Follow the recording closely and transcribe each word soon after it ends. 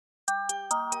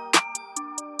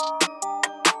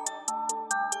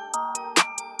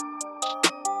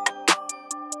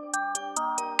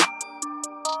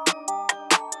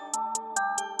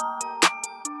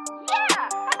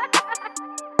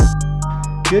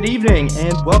Good evening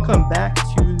and welcome back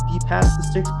to the Pass the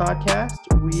Sticks podcast.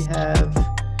 We have,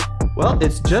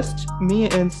 it's just me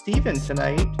and Steven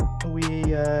tonight.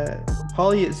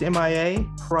 Paulie is MIA,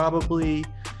 probably,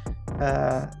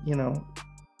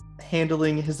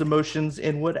 handling his emotions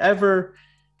in whatever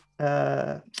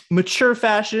mature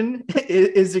fashion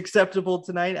is acceptable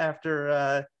tonight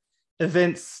after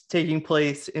events taking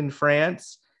place in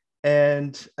France.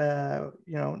 And,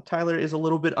 Tyler is a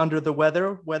little bit under the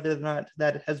weather. Whether or not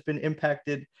that has been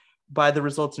impacted by the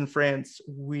results in France,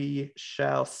 we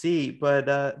shall see.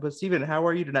 But Steven, how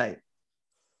are you tonight?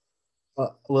 A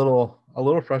little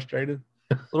frustrated.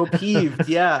 A little peeved.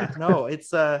 Yeah, no,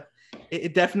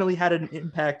 it definitely had an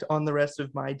impact on the rest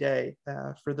of my day.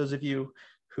 For those of you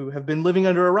who have been living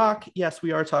under a rock, yes,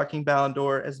 we are talking Ballon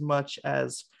d'Or as much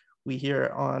as we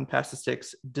here on Pass the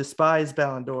Sticks despise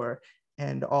Ballon d'Or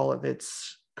and all of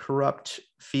its corrupt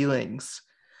feelings.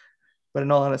 But in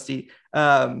all honesty,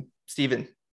 Steven,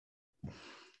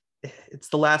 it's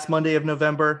the last Monday of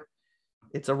November.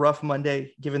 It's a rough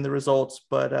Monday given the results,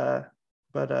 but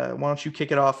why don't you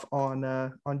kick it off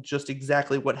on just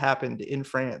exactly what happened in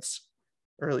France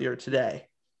earlier today?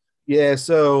 Yeah,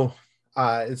 so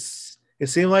it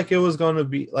seemed like it was going to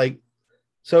be like,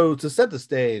 so to set the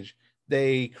stage,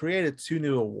 they created two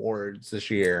new awards this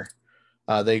year.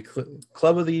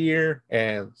 Club of the Year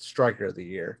and Striker of the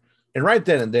Year, and right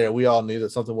then and there, we all knew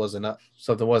that something wasn't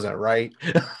right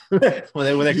when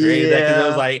they created that, because it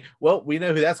was like, well, we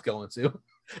know who that's going to.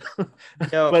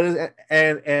 But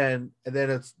and then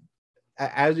it's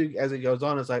as it goes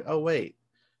on, it's like, oh wait,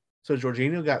 so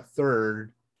Jorginho got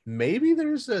third. Maybe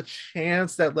there's a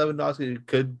chance that Lewandowski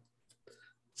could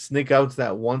sneak up to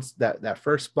that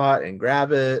first spot and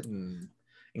grab it and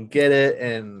get it,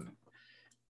 and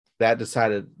that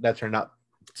turned out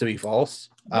to be false.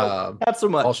 Not so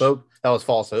much. Also, that was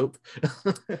false hope.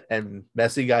 And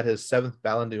Messi got his 7th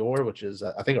Ballon d'Or, which is,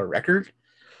 I think, a record.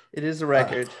 It is a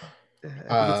record. I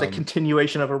think it's a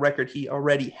continuation of a record he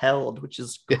already held, which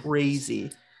is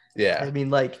crazy. Yeah. I mean,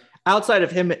 like, outside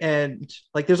of him and,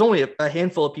 like, there's only a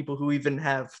handful of people who even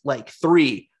have, like,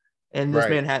 3. And this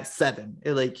man has 7.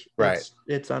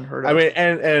 It's unheard of. I mean,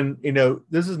 and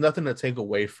this is nothing to take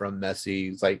away from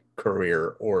Messi's like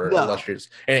career or illustrious,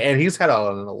 and he's had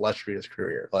an illustrious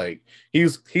career. Like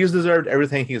he's deserved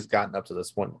everything he's gotten up to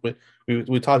this point.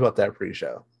 We talked about that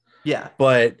pre-show. Yeah,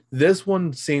 but this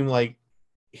one seemed like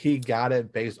he got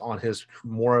it based on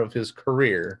more of his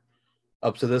career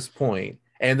up to this point,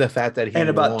 and the fact that he and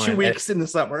about 2 weeks in the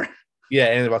summer. Yeah,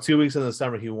 and about 2 weeks in the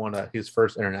summer, he won his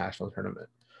first international tournament.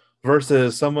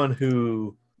 Versus someone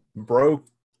who broke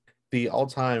the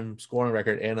all-time scoring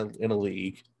record in a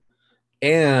league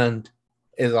and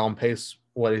is on pace.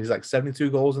 He's like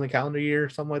 72 goals in the calendar year,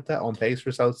 something like that, on pace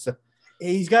for South.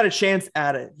 He's got a chance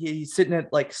at it. He's sitting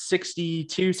at like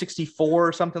 62, 64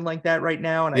 or something like that right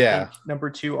now. And I think number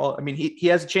 2, he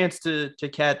has a chance to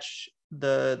catch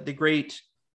the great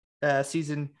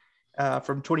season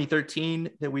from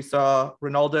 2013 that we saw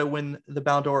Ronaldo win the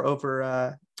Ballon d'Or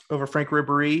over Frank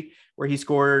Ribéry, where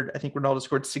I think Ronaldo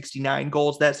scored 69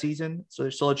 goals that season. So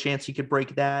there's still a chance he could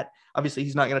break that. Obviously,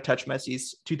 he's not going to touch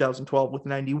Messi's 2012 with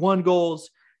 91 goals,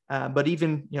 but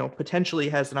even, potentially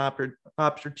has an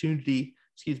opportunity,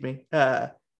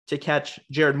 to catch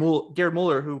Gerd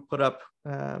Muller, who put up,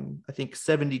 I think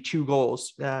 72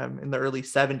 goals in the early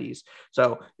 70s.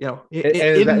 So,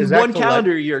 in one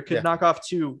calendar year could knock off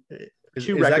two records. Is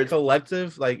that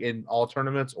collective, like in all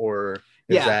tournaments, or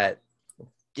is that?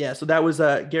 Yeah, so that was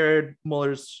Gerd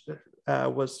Muller's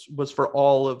was for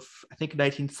all of, I think,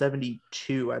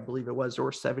 1972, I believe it was,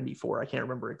 or 74. I can't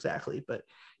remember exactly, but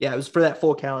yeah, it was for that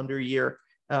full calendar year.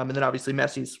 And then obviously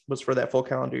Messi's was for that full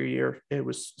calendar year. It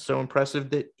was so impressive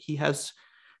that he has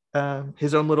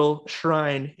his own little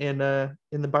shrine in the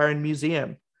Bayern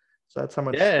Museum. So that's how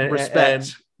much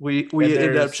respect we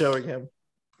ended up showing him.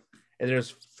 And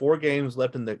there's 4 games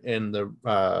left in the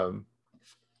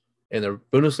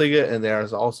Bundesliga, and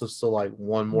there's also still like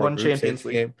one Champions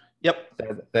League game. Yep.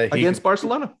 That against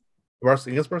Barcelona.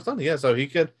 Against Barcelona, yeah. So he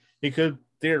could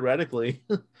theoretically.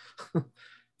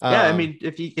 I mean,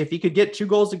 if he could get 2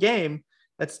 goals a game,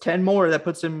 that's 10 more. That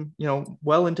puts him,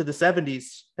 well into the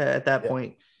 70s at that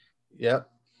point. Yep.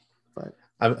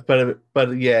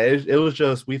 But yeah, it was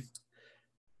just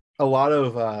a lot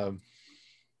of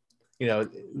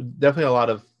definitely a lot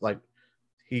of like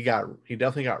he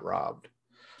definitely got robbed.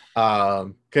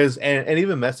 Because and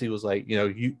even Messi was like,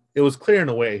 it was clear in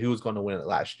a way who was going to win it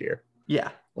last year. Yeah,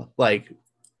 like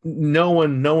no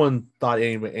one thought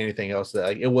anything else, that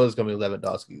like it was going to be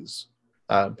Lewandowski's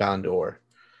Ballon d'Or.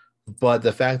 But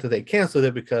the fact that they canceled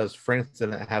it because France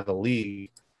didn't have a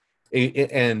league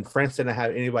and France didn't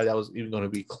have anybody that was even going to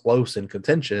be close in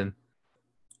contention.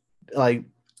 Like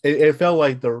it felt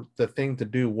like the thing to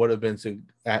do would have been to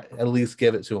at least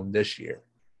give it to him this year,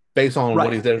 based on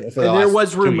what he did for the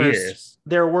last 2 years.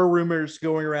 There were rumors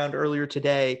going around earlier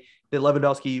today that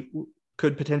Lewandowski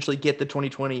could potentially get the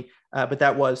 2020, but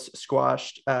that was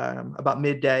squashed about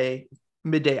midday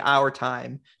our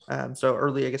time. So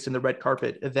early, I guess, in the red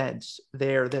carpet events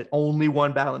there, that only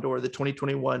one Ballon d'Or, the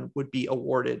 2021, would be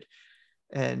awarded.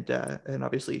 And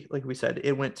obviously, like we said,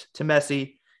 it went to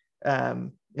Messi,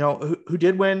 who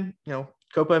did win,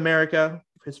 Copa America,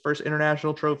 his first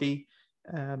international trophy.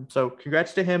 So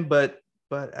congrats to him. But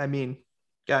I mean,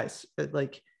 guys,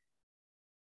 like,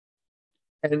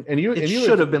 and you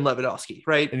should have been Lewandowski,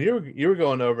 right? And you were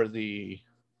going over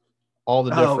all the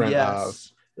different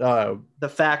the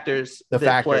factors.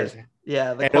 Play.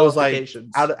 Yeah, the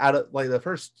qualifications. It was like out of like the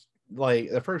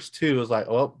first two was like,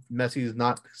 well, Messi's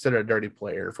not considered a dirty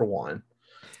player for one,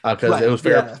 because it was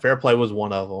fair. Yeah. Fair play was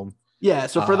one of them. Yeah.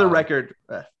 So for the record,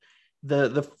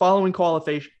 the following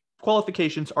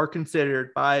qualifications are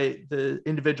considered by the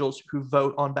individuals who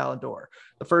vote on Ballon d'Or.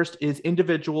 The first is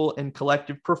individual and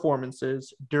collective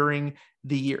performances during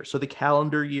the year. So the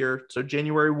calendar year, so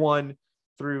January 1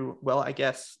 through, well, I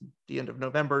guess the end of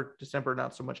November, December,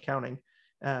 not so much counting,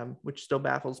 which still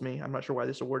baffles me. I'm not sure why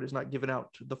this award is not given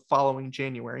out to the following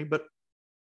January, but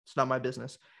it's not my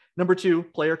business. Number 2,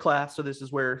 player class. So this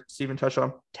is where Steven touched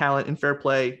on talent and fair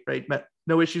play, right?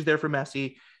 No issues there for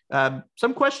Messi.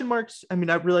 Some question marks. I mean,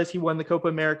 I realize he won the Copa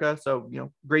America, so,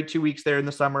 great 2 weeks there in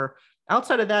the summer.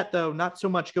 Outside of that, though, not so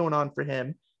much going on for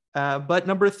him. But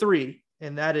number 3,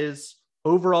 and that is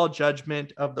overall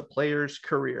judgment of the player's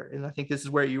career. And I think this is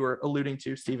where you were alluding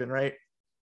to, Steven, right?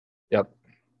 Yep.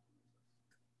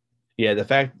 Yeah, the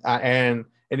fact and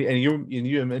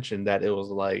you mentioned that it was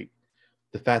like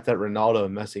the fact that Ronaldo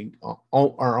and Messi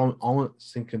are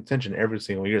almost in contention every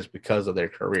single year is because of their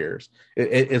careers.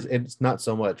 It's not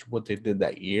so much what they did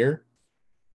that year,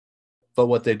 but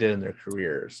what they did in their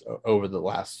careers over the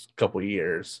last couple of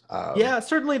years. Yeah,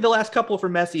 certainly the last couple for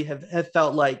Messi have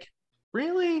felt like,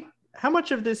 really? How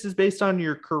much of this is based on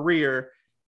your career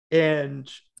and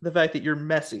the fact that you're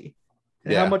Messi?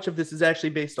 And how much of this is actually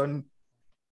based on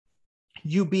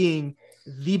you being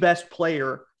the best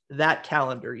player that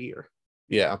calendar year?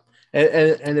 Yeah.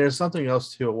 And there's something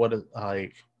else to it. What is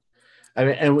like, I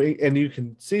mean, and you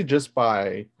can see just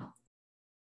by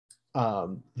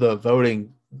the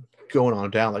voting going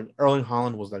on down, like Erling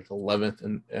Haaland was like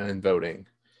 11th in voting,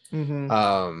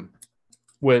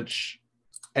 which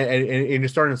and you're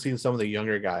starting to see some of the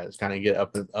younger guys kind of get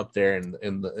up there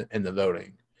in the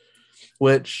voting,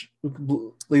 which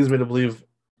leads me to believe,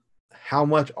 how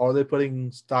much are they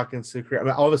putting stock into career? I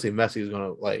mean, obviously Messi is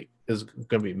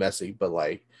gonna be Messi, but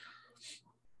like,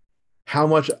 how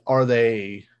much are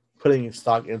they putting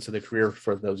stock into the career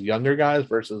for those younger guys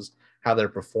versus how they're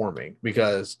performing?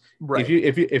 Because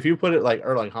if you put it like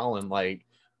Erling Haaland, like,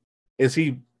 is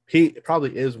he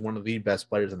probably is one of the best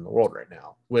players in the world right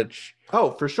now, which,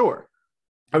 for sure.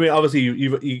 I mean, obviously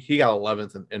he got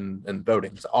 11th in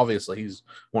voting, so obviously he's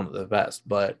one of the best,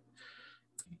 but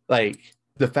like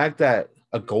the fact that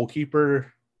a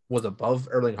goalkeeper was above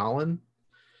Erling Haaland,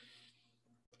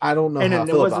 I don't know. And how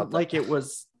it wasn't like it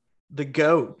was the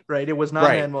GOAT, right? It was not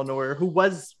Manuel Neuer, who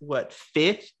was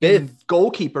fifth in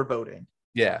goalkeeper voting.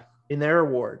 Yeah, in their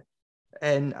award.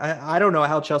 And I don't know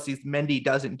how Chelsea's Mendy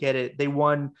doesn't get it. They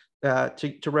won,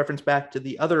 to reference back to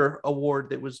the other award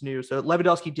that was new. So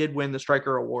Lewandowski did win the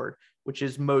striker award, which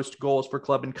is most goals for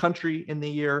club and country in the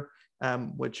year,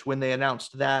 which when they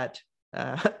announced that,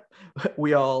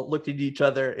 we all looked at each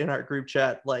other in our group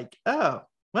chat like, oh,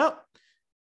 well,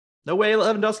 no way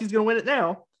Lewandowski's going to win it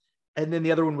now. And then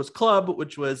the other one was club,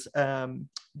 which was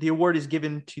the award is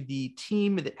given to the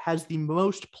team that has the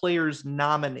most players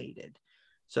nominated.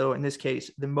 So in this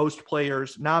case, the most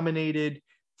players nominated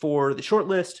for the short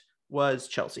list was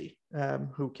Chelsea,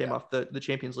 who came off the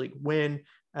Champions League win.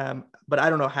 But I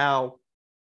don't know how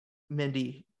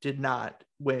Mendy did not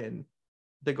win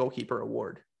the goalkeeper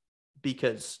award,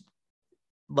 because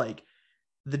like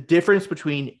the difference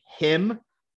between him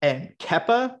and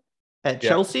Kepa at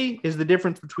Chelsea is the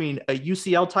difference between a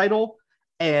UCL title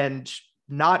and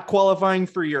not qualifying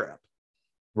for Europe.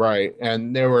 Right.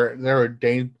 And there were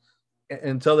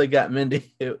until they got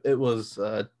Mendy, it was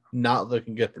not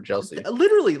looking good for Chelsea.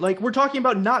 Literally, like, we're talking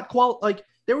about like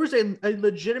there was a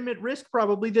legitimate risk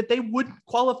probably that they wouldn't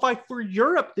qualify for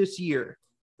Europe this year.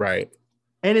 Right.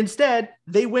 And instead,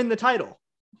 they win the title.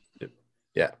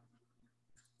 Yeah.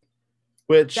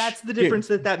 Which that's the difference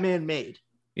that man made.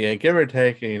 Yeah, give or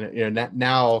take.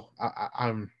 Now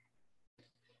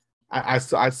I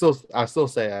still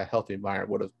say a healthy Bayern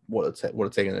would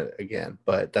have taken it again,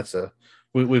 but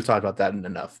we've talked about that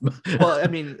enough. Well, I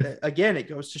mean, again, it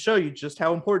goes to show you just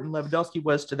how important Lewandowski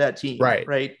was to that team,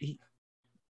 right?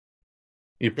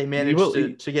 They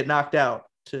managed to get knocked out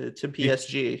to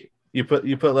PSG. You put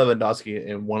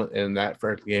Lewandowski in that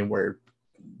first game where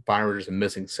Bayern were just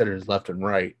missing sitters left and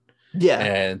right. Yeah,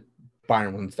 and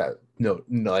Bayern wins that. No,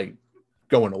 like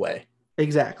going away.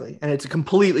 Exactly, and it's a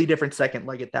completely different second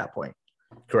leg at that point.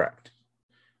 Correct.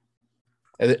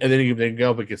 And then you can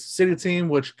go up against the City team,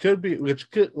 which could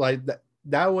like that.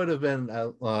 That would have been.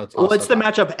 Well, it's the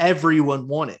matchup everyone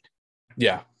wanted.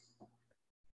 Yeah.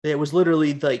 It was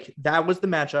literally like that was the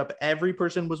matchup every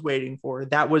person was waiting for.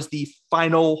 That was the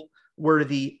final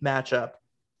worthy matchup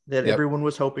that everyone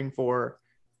was hoping for.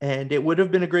 And it would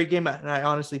have been a great game. And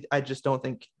I just don't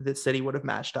think that City would have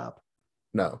matched up.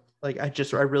 No. Like, I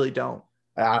really don't.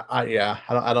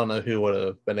 I don't know who would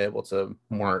have been able to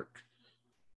mark,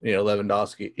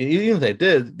 Lewandowski. Even if they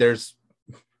did, there's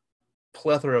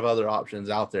plethora of other options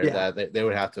out there that they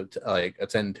would have to like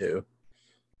attend to.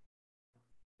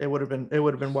 It would have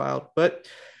been wild, but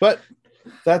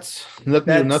that's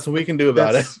nothing we can do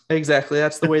about it. Exactly.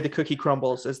 That's the way the cookie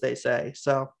crumbles, as they say.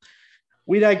 So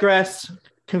we digress.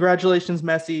 Congratulations,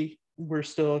 Messi. We're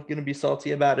still going to be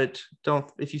salty about it.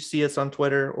 If you see us on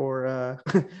Twitter or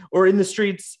or in the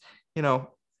streets,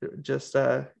 just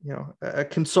a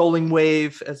consoling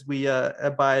wave as we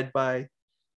abide by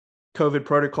COVID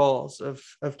protocols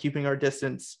of keeping our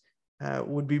distance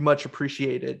would be much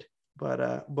appreciated.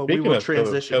 But we will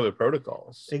transition COVID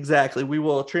protocols. Exactly. We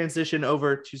will transition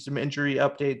over to some injury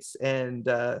updates and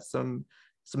some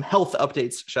health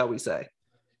updates, shall we say?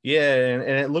 Yeah, and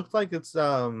it looked like it's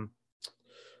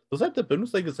looks like the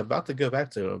Bundesliga is about to go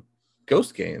back to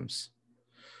ghost games.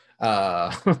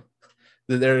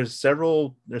 There's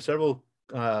several.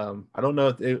 I don't know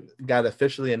if it got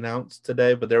officially announced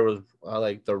today, but there was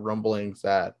like the rumblings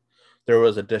that there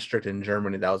was a district in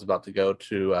Germany that was about to go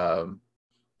to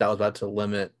that was about to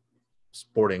limit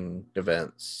sporting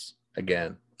events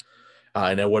again,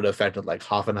 and it would have affected like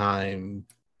Hoffenheim.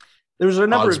 There was a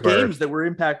number of games that were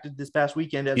impacted this past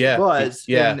weekend as it was.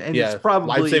 And it's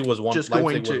probably Leipzig was one. Just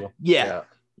going to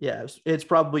it's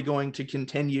probably going to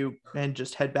continue and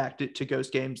just head back to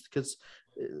ghost games because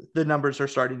the numbers are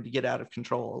starting to get out of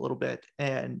control a little bit,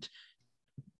 and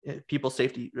people's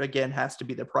safety again has to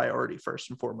be the priority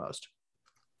first and foremost.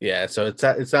 Yeah, so it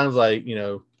sounds like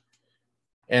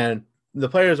and the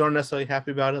players aren't necessarily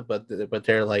happy about it, but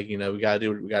they're like we gotta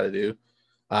do what we gotta do.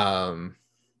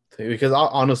 Because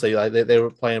honestly, like they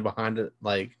were playing behind it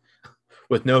like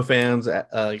with no fans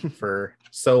for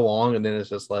so long, and then it's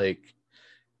just like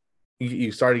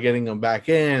you started getting them back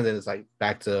in, and then it's like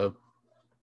back to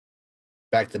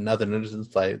nothing. And it's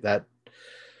just like that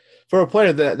for a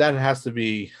player that has to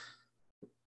be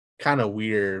kind of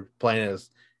weird playing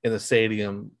in the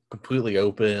stadium completely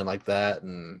open like that.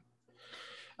 And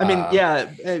I mean,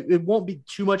 it won't be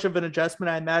too much of an adjustment,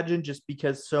 I imagine, just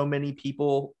because so many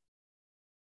people.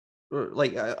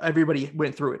 Like everybody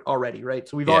went through it already, right?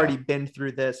 So we've already been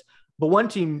through this. But one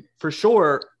team for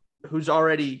sure who's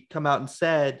already come out and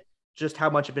said just how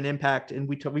much of an impact, and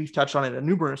we've touched on it a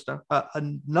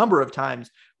number of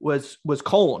times, was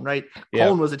Cologne, right? Yeah.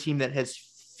 Cologne was a team that has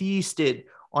feasted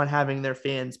on having their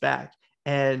fans back,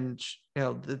 and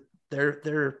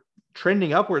they're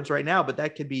trending upwards right now. But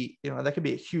that could be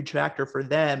a huge factor for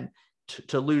them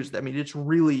to lose. I mean, it's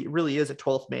really is a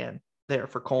 12th man there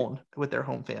for Cologne with their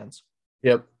home fans.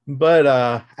 Yep.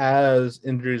 But as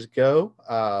injuries go,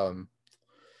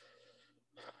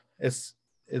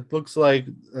 it looks like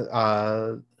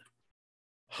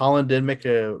Haaland did make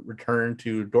a return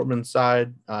to Dortmund's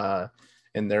side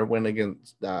in their win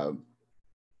against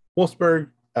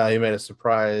Wolfsburg. He made a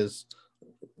surprise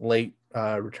late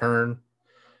return.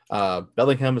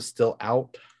 Bellingham is still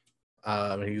out.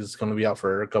 He's going to be out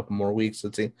for a couple more weeks.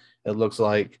 It looks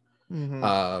like.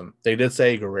 Mm-hmm. They did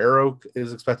say Guerrero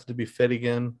is expected to be fit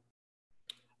again.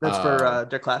 That's for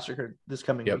Der Klassiker this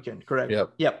coming weekend, correct?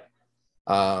 Yep.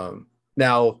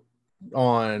 Now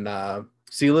on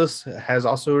Silas has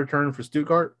also returned for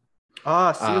Stuttgart.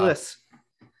 Silas.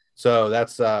 So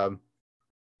that's a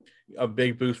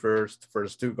big boost for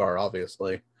Stuttgart,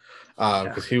 obviously,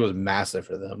 because he was massive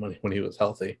for them when he was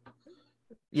healthy.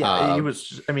 Yeah, he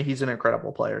was. I mean, he's an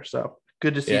incredible player. So.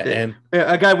 Good to see and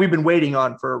a guy we've been waiting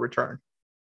on for a return.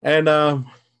 And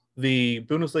the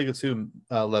Bundesliga 2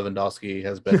 Lewandowski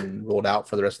has been ruled out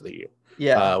for the rest of the year.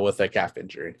 Yeah, with a calf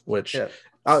injury, which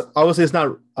obviously it's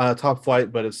not top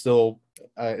flight, but it's still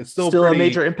a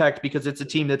major impact because it's a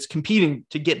team that's competing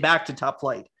to get back to top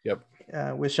flight. Yep.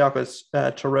 with Schalke's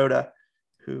Terodde,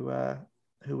 who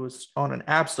was on an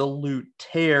absolute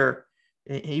tear.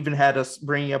 He even had us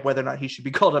bringing up whether or not he should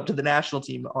be called up to the national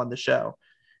team on the show.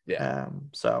 Yeah.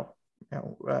 So,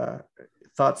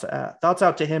 thoughts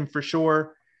out to him for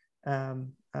sure.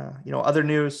 Other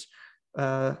news,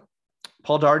 Paul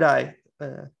Dardai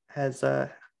has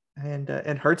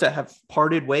and Hertha have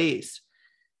parted ways.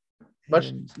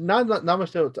 But not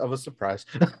much of a surprise.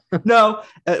 No,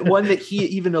 one that he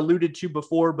even alluded to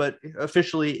before, but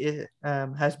officially it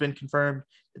has been confirmed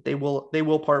that they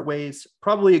will part ways.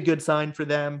 Probably a good sign for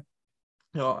them.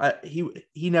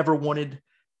 He never wanted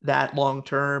that long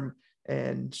term,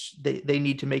 and they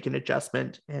need to make an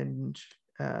adjustment. And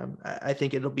I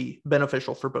think it'll be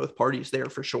beneficial for both parties there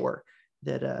for sure.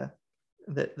 That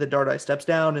the Dardai steps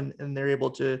down and they're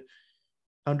able to,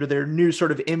 under their new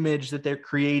sort of image that they're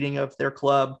creating of their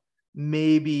club,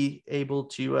 may be able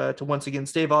to once again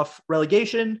stave off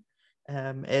relegation,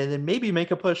 and then maybe make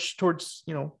a push towards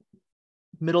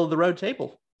middle of the road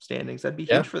table standings. That'd be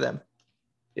huge for them.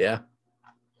 Yeah.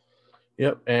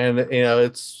 Yep. And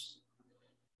it's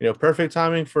perfect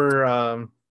timing for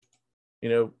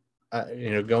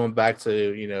going back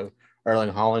to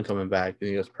Erling Haaland coming back.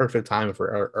 It's perfect timing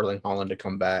for Erling Haaland to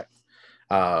come back.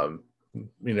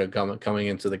 Coming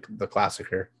into the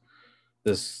Classicer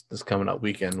this coming up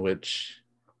weekend, which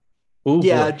boy.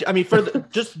 I mean, for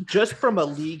just from a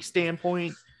league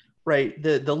standpoint, right?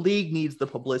 The league needs the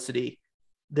publicity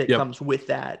that comes with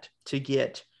that to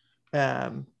get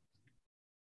that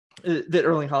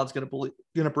Erling Haaland's going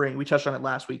to bring. We touched on it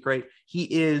last week, right? He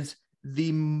is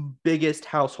the biggest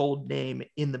household name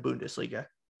in the Bundesliga.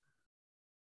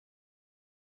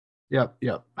 Yep.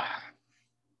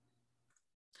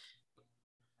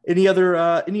 Any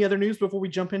other news before we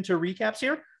jump into recaps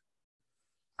here?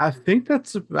 I think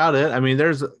that's about it. I mean,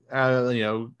 there's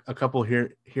a couple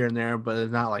here and there, but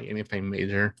it's not like anything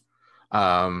major.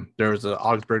 There was an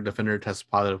Augsburg defender tested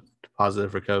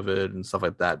positive for COVID and stuff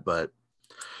like that, but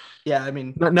yeah, I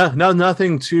mean,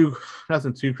 nothing too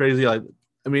crazy. Like,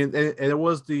 I mean, it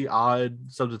was the odd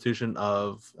substitution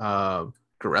of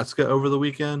Goretzka over the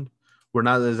weekend. We're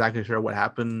not exactly sure what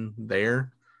happened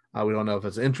there. We don't know if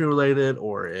it's injury related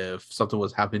or if something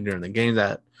was happening during the game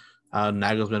that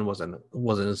Nagelsmann wasn't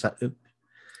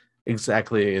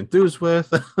exactly enthused with.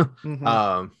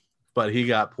 Mm-hmm. But he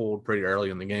got pulled pretty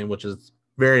early in the game, which is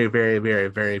very, very, very,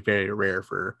 very, very rare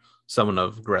for someone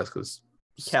of Goretzka's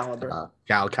caliber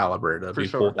to be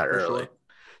pulled that early. Sure.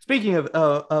 Speaking of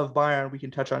Bayern, we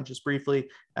can touch on just briefly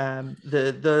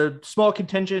the small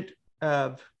contingent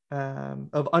of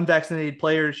unvaccinated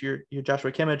players, your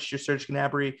Joshua Kimmich, your Serge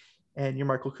Gnabry, and your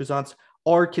Marco Cuisance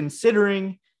are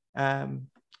considering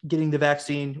getting the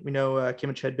vaccine. We know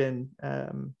Kimmich had been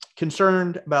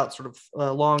concerned about sort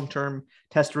of long-term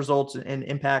test results and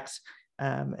impacts,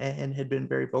 and had been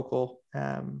very vocal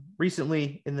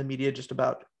recently in the media just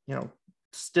about,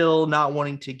 still not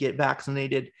wanting to get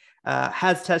vaccinated,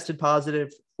 has tested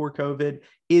positive for COVID,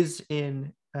 is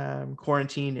in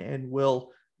quarantine, and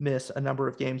will miss a number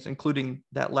of games, including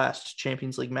that last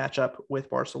Champions League matchup with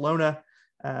Barcelona.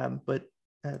 But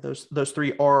those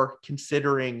three are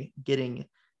considering getting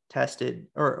tested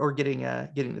or getting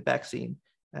the vaccine,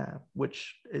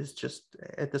 which is just,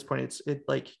 at this point, it's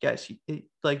like, guys,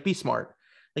 be smart.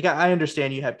 Like, I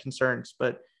understand you have concerns,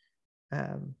 but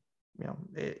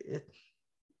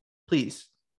please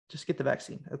just get the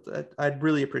vaccine. I'd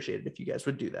really appreciate it if you guys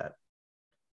would do that.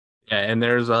 Yeah, and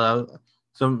there's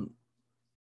some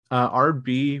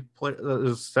RB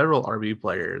there's several RB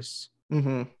players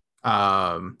mm-hmm.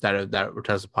 That were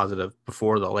tested positive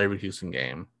before the Leverkusen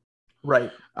game,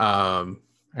 right?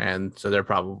 And so they're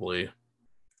probably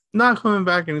not coming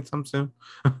back anytime soon.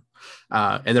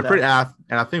 And they're pretty. And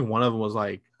I think one of them was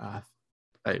like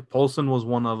Poulsen was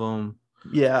one of them.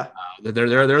 Yeah,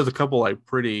 there's a couple like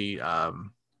pretty. I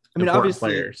mean,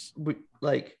 obviously, players.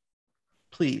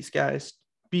 Please, guys,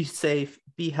 be safe,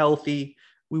 be healthy.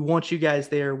 We want you guys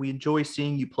there. We enjoy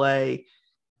seeing you play.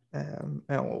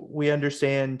 We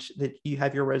understand that you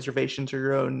have your reservations or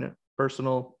your own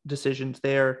personal decisions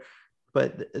there,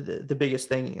 but the biggest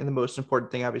thing and the most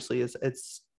important thing, obviously, is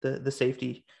it's the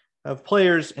safety of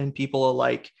players and people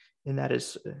alike, and that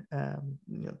is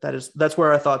that's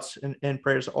where our thoughts and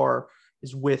prayers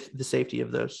is with the safety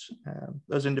of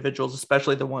those individuals,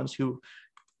 especially the ones who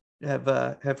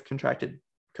have contracted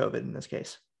COVID in this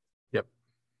case. Yep.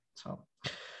 So,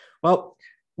 well,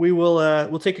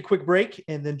 we'll take a quick break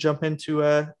and then jump into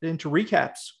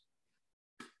recaps.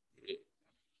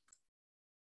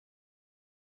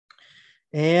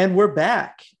 And we're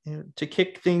back. And to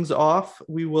kick things off,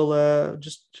 we will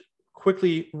just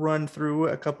quickly run through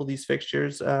a couple of these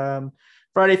fixtures.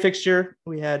 Friday fixture,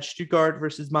 we had Stuttgart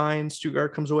versus Mainz.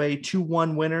 Stuttgart comes away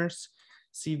 2-1 winners.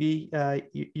 CV,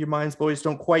 your Mainz boys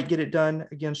don't quite get it done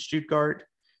against Stuttgart.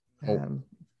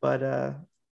 But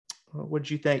what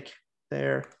did you think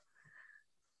there?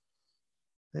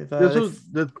 This was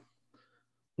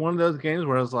one of those games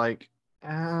where I was like,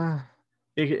 I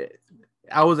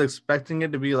was expecting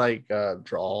it to be like a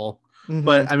draw. Mm-hmm.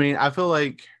 But I mean, I feel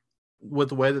like with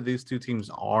the way that these two teams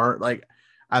are, like,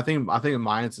 I think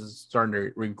Mainz is starting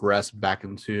to regress back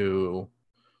into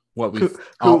what we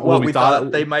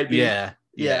thought they might be.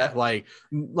 Yeah. Like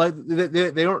they're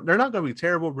not going to be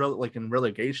terrible, like in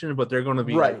relegation, but they're going to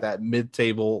be like that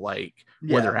mid-table, like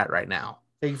where they're at right now.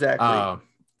 Exactly.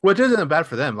 Which isn't bad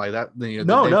for them. Like that.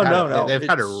 No. They've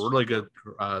had a really good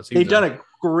season. They've done a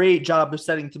great job of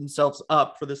setting themselves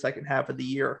up for the second half of the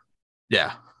year.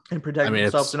 Yeah, and protecting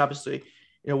themselves, and obviously,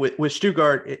 with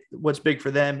Stuttgart, what's big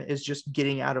for them is just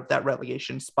getting out of that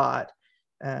relegation spot.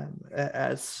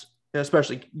 As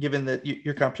especially given that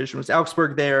your competition was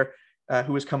Augsburg there,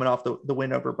 who was coming off the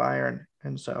win over Bayern,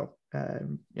 and so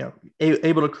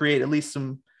able to create at least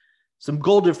some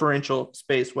goal differential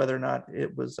space, whether or not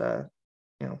it was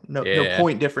no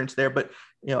point difference there, but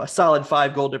a solid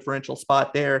 5-goal differential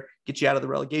spot there gets you out of the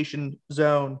relegation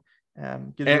zone.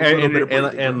 And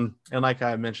like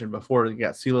I mentioned before, you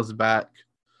got Silas back,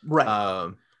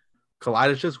 right?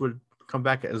 Kalajdzic would come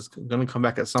back, is going to come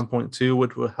back at some point too,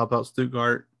 which will help out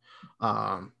Stuttgart.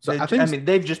 I think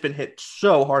they've just been hit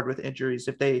so hard with injuries.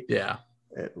 If they that's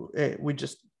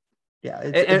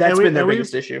been their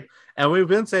biggest issue. And we've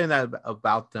been saying that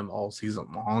about them all season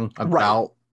long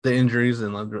about the injuries,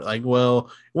 and like,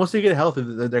 well, once they get healthy,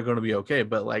 they're going to be okay.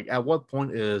 But like, at what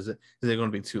point is it going to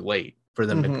be too late for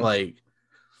them to like?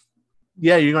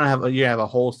 Yeah, you're going to have a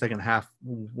whole second half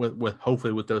with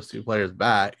hopefully with those two players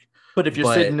back. But if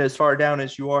you're sitting as far down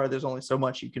as you are, there's only so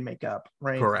much you can make up,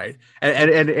 right? Correct.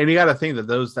 And you got to think that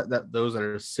those that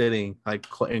are sitting like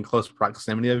in close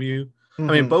proximity of you. I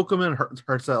mean, Bochum and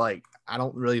Hertha, like, I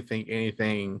don't really think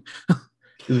anything.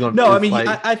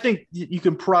 I think you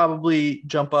can probably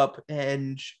jump up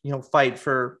and fight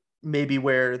for maybe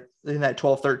where in that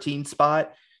 12-13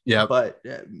 spot. Yeah, but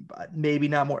maybe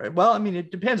not more. Well, I mean,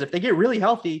 it depends. If they get really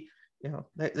healthy,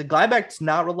 the Gladbach's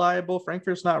not reliable.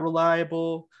 Frankfurt's not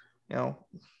reliable.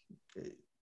 It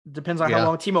depends on how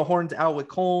long Timo Horn's out with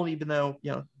Köln, even though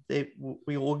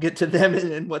we will get to them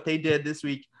and what they did this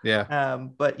week. Yeah.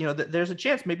 But there's a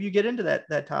chance maybe you get into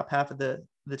that top half of the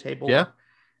table. Yeah.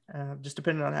 Just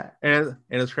depending on that. And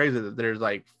it's crazy that there's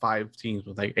like 5 teams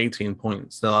with like 18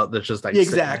 points. So that's just like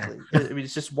exactly. I mean,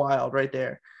 it's just wild right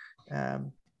there.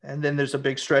 And then there's a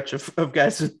big stretch of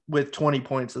guys with 20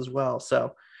 points as well.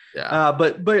 So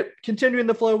but continuing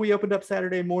the flow, we opened up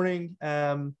Saturday morning.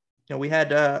 We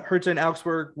had Hertha and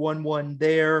Augsburg 1-1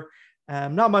 there.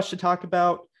 Not much to talk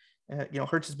about.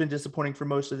 Hertz has been disappointing for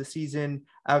most of the season.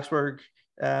 Augsburg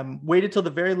waited till the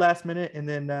very last minute, and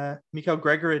then Mikhail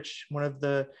Gregorich, one of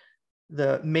the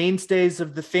mainstays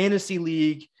of the fantasy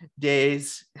league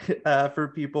days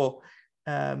for people,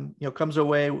 comes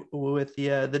away with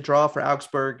the draw for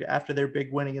Augsburg after their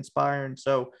big win against Bayern.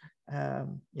 So,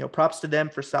 props to them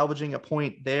for salvaging a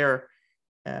point there.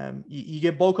 You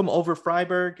get Bochum over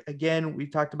Freiburg. Again, we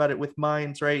talked about it with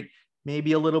Mainz, right?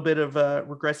 Maybe a little bit of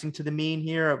regressing to the mean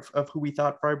here of who we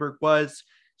thought Freiburg was,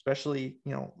 especially,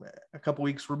 a couple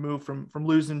weeks removed from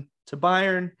losing to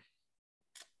Bayern.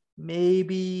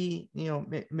 Maybe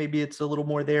it's a little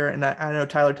more there. And I know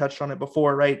Tyler touched on it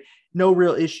before, right? No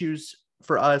real issues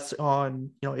for us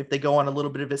on, if they go on a little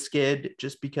bit of a skid,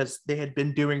 just because they had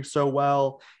been doing so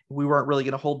well, we weren't really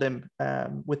going to hold them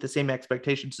with the same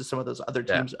expectations as some of those other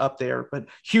teams up there. But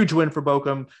huge win for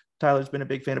Bochum. Tyler's been a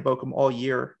big fan of Bochum all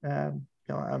year.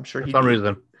 I'm sure for some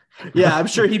reason. Yeah, I'm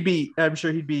sure he'd be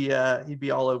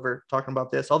all over talking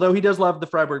about this. Although he does love the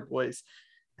Freiburg boys,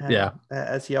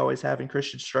 as he always have in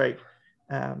Christian Streich.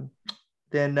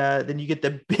 Then you get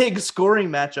the big scoring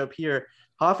matchup here.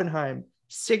 Hoffenheim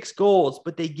 6 goals,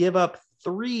 but they give up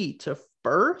 3 to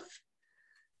Fürth.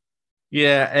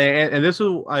 Yeah, and this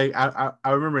was I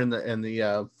remember in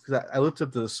the because I looked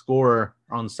up the score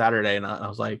on Saturday and I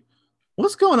was like,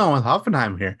 what's going on with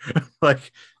Hoffenheim here?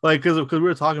 like because we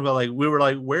were talking about we were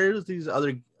like, where is these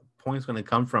other points going to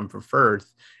come from for Fürth?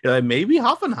 Maybe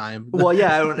Hoffenheim. Well,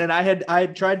 yeah, and I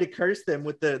had tried to curse them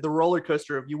with the roller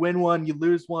coaster of you win one, you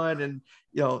lose one, and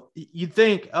you'd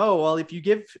think, oh well, if you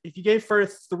gave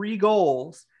Fürth 3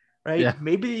 goals, right? Yeah.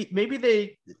 Maybe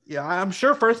they, I'm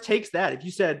sure Fürth takes that. If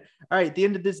you said, all right, at the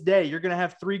end of this day, you're going to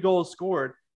have 3 goals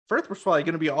scored, Fürth was probably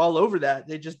going to be all over that.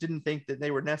 They just didn't think that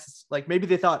they were necessary. Like maybe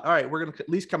they thought, all right, we're going to at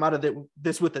least come out of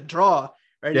this with a draw,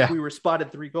 right? Yeah. If we were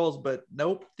spotted 3 goals, but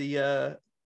nope. The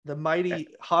mighty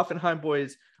Hoffenheim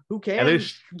boys who can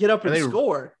get up and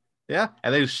score. Yeah,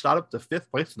 and they shot up to 5th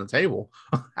place in the table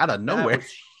out of nowhere. That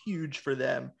was huge for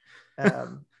them.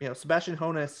 Sebastian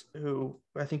Hoeneß, who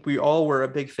I think we all were a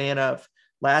big fan of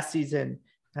last season.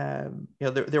 There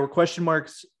were question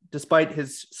marks despite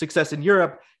his success in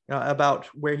Europe about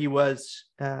where he was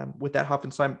with that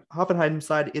Hoffenheim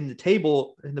side in the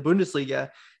table in the Bundesliga.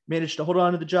 Managed to hold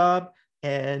on to the job,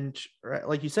 and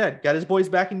like you said, got his boys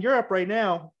back in Europe right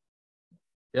now.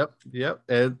 Yep,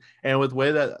 and with the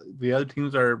way that the other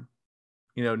teams are,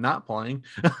 not playing.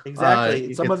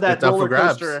 Exactly. Some of that roller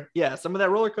coaster. Yeah, some of that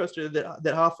roller coaster that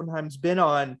Hoffenheim's been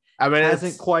on.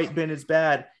 Hasn't quite been as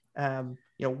bad.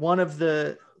 One of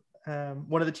the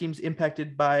teams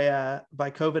impacted by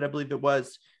COVID, I believe it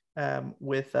was,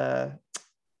 with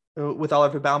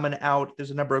Oliver Baumann out.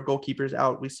 There's a number of goalkeepers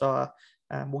out. We saw.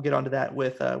 We'll get onto that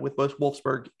with both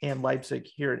Wolfsburg and Leipzig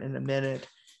here in a minute.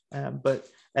 But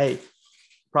hey,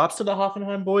 props to the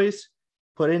Hoffenheim boys.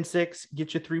 Put in 6,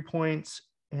 get you 3 points,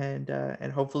 and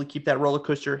hopefully keep that roller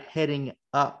coaster heading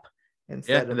up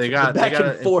instead of back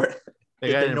and forth.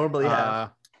 They normally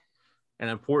have an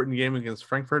important game against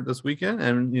Frankfurt this weekend,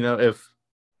 and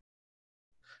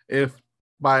if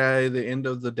by the end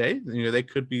of the day, they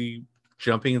could be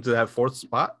jumping into that 4th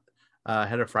spot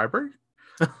ahead of Freiburg.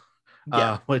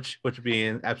 Which would be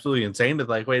absolutely insane to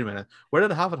wait a minute, where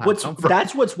did Hoffenheim come from?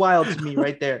 That's what's wild to me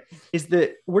right there is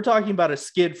that we're talking about a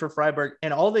skid for Freiburg,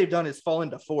 and all they've done is fall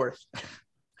into 4th.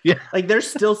 Yeah, they're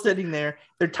still sitting there.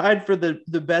 They're tied for the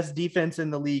best defense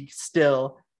in the league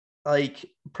still.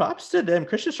 Props to them.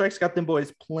 Christian Streich got them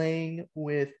boys playing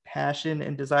with passion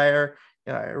and desire.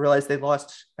 I realize they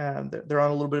lost. They're on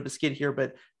a little bit of a skid here,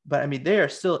 but I mean they are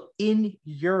still in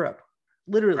Europe,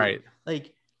 literally.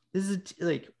 Right. This is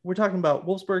we're talking about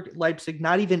Wolfsburg, Leipzig,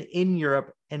 not even in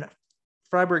Europe, and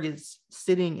Freiburg is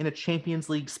sitting in a Champions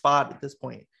League spot at this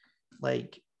point.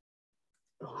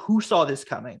 Who saw this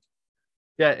coming?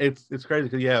 Yeah, it's crazy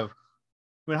because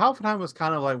Hoffenheim was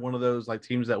kind of one of those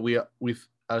teams that we've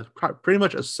pretty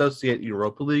much associate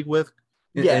Europa League with.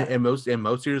 In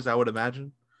most years, I would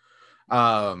imagine.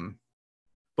 But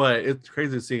it's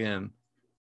crazy seeing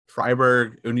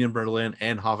Freiburg, Union Berlin,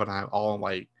 and Hoffenheim all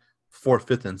in 4th,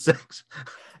 5th, and 6th.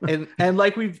 and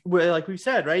like we've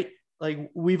said, right?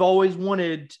 We've always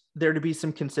wanted there to be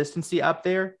some consistency up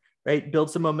there, right?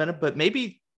 Build some momentum, but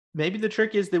maybe the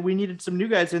trick is that we needed some new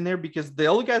guys in there because the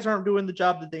old guys aren't doing the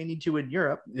job that they need to in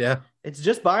Europe. Yeah. It's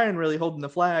just Bayern really holding the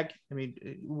flag. I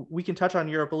mean, we can touch on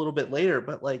Europe a little bit later,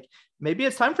 but maybe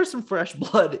it's time for some fresh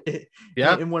blood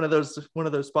in one of those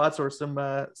spots, or some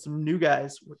new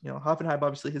guys. Hoffenheim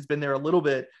obviously has been there a little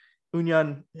bit.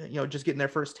 Union, just getting their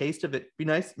first taste of it. Be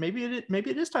nice. Maybe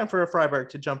it is time for a Freiburg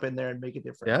to jump in there and make a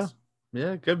difference.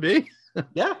 Yeah, it could be.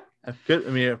 Yeah. Good. I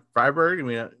mean, Freiburg. I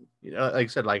mean, like I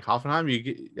said,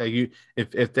 Hoffenheim.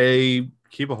 If they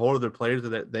keep a hold of their players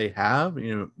that they have,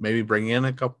 maybe bring in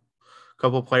a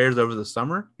couple players over the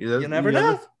summer. You never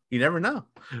know. You never know.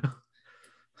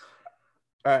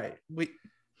 All right, we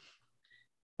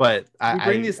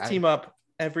bring this team up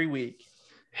every week,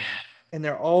 and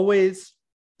they're always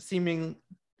seeming,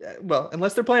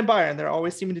 unless they're playing Bayern, they're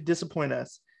always seeming to disappoint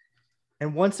us.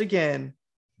 And once again,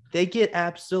 they get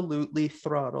absolutely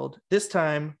throttled. This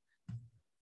time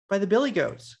by the Billy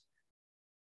Goats.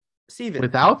 Steven,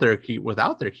 without their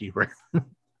keeper.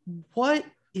 What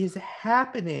is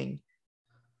happening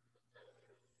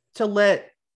to let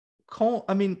Cologne?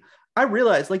 I mean, I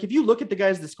realize if you look at the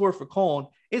guys that score for Cologne,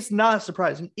 it's not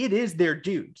surprising. It is their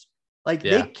dudes.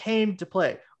 They came to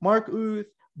play. Mark Uth,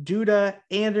 Duda,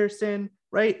 Anderson,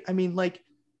 right? I mean,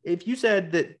 if you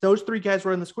said that those 3 guys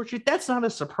were on the score sheet, that's not a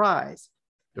surprise.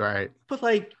 Right. But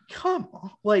come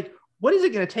on, what is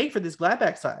it going to take for this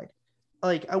Gladbach side?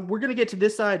 We're going to get to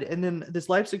this side and then this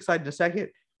Leipzig side in a second.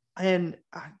 And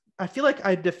I feel like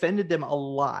I defended them a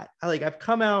lot. I've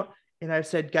come out and I've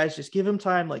said, guys, just give them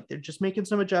time. They're just making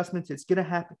some adjustments. It's going to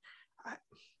happen.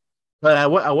 But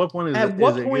at what point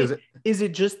is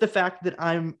it just the fact that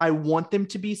I want them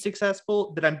to be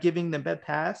successful, that I'm giving them a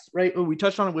pass, right? We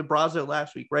touched on it with Brazo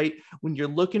last week, right? When you're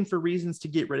looking for reasons to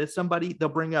get rid of somebody, they'll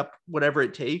bring up whatever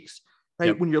it takes, right?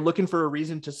 Yep. When you're looking for a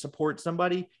reason to support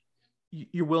somebody,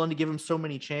 you're willing to give them so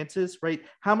many chances, right?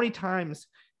 How many times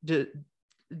do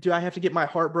I have to get my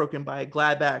heart broken by a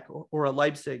Gladbach or a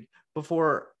Leipzig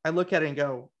before I look at it and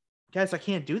go, guys, I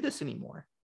can't do this anymore?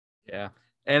 Yeah.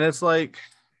 And it's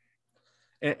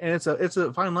and it's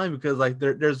a fine line because like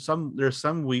there's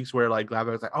some weeks where like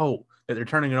Gladbach's like, oh, they're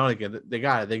turning it on again. They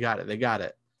got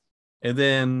it. And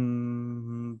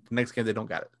then the next game they don't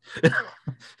got it.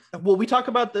 Well, we talk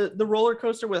about the roller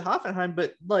coaster with Hoffenheim,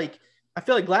 but like I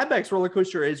feel like Gladbach's roller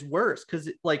coaster is worse because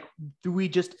like we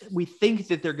think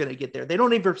that they're gonna get there. They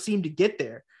don't ever seem to get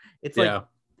there. It's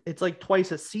like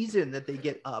twice a season that they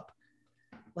get up.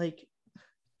 Like,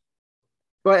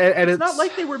 but and it's not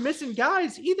like they were missing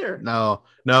guys either. No,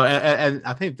 and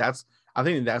I think that's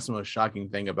the most shocking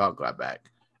thing about Gladbach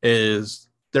is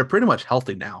they're pretty much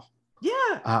healthy now.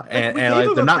 Yeah, and we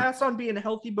gave them a pass on being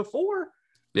healthy before.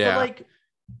 Yeah, like,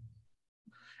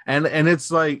 and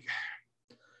it's like,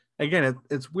 again,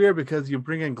 it's weird because you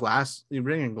bring in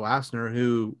Glasner,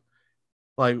 who,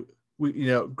 like,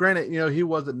 granted, he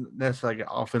wasn't necessarily like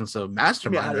an offensive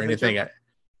mastermind or anything.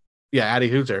 Adi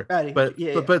Hütter.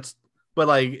 But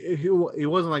like he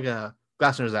wasn't like a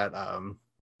Glasner's at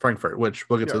Frankfurt, which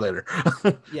we'll get to later.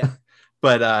 Yeah.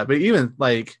 But even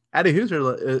like Adi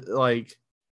Hütter, like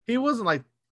he wasn't like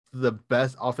the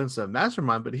best offensive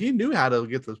mastermind, but he knew how to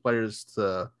get those players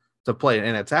to play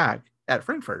and attack at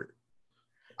Frankfurt.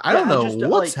 I don't know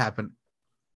what's happened.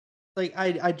 Like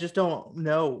I just don't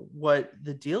know what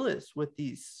the deal is with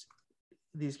these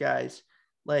guys.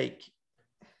 Like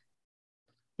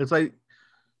it's like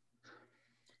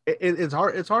it's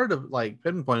hard to like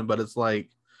pinpoint, but it's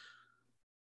like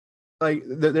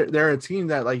they're a team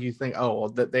that like you think, oh, well,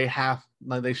 that they have,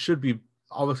 like, they should be,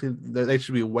 obviously they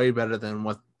should be way better than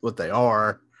what they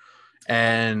are,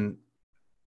 and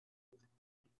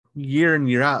year in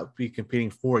year out be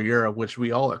competing for Europe, which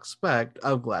we all expect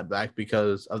of Gladbach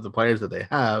because of the players that they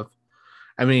have.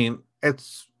 I mean,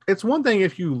 it's one thing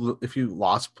if you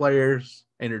lost players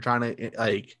and you're trying to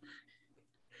like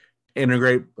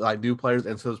integrate like new players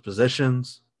into those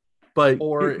positions, but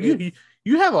you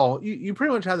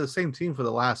pretty much have the same team for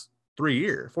the last 4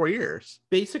 years.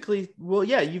 Basically, well,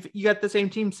 yeah, you got the same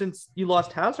team since you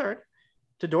lost Hazard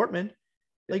to Dortmund.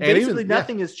 Like, basically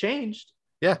nothing has changed.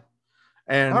 Yeah.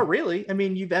 And not really. I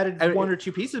mean, you've added one or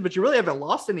two pieces, but you really haven't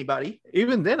lost anybody.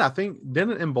 Even then, I think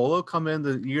didn't Embolo come in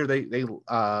the year they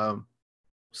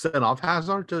sent off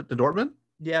Hazard to Dortmund?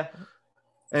 Yeah.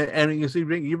 And you see,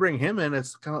 you bring him in,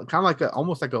 it's kind of like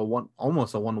almost a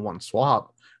 1-to-1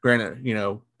 swap. Granted,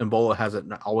 Embolo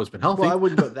hasn't always been healthy. Well, I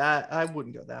wouldn't go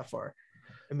that far.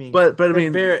 I mean, but I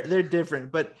mean, they're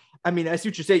different. But I mean, I see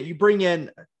what you're saying. You bring in,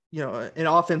 an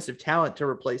offensive talent to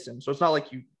replace him, so it's not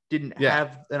like you didn't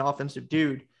have an offensive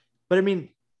dude. But I mean,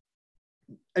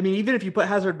 even if you put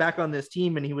Hazard back on this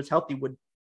team and he was healthy,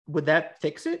 would that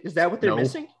fix it? Is that what they're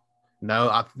missing?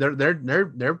 No,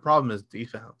 their problem is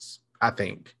defense, I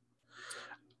think.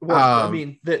 Well, I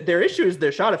mean, their issue is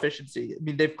their shot efficiency. I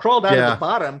mean, they've crawled out of the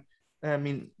bottom. I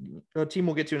mean, a team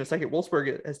we'll get to in a second,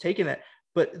 Wolfsburg, has taken it,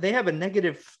 but they have a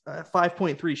negative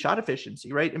 5.3 shot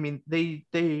efficiency, right? I mean,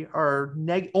 they are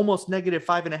almost negative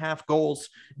 5.5 goals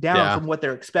down from what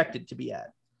they're expected to be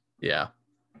at. Yeah.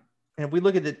 And if we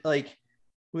look at it,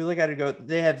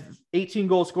 they have 18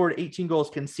 goals scored, 18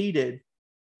 goals conceded.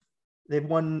 They've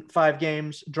won 5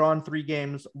 games, drawn 3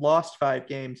 games, lost 5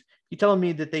 games. You telling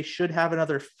me that they should have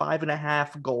another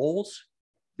 5.5 goals?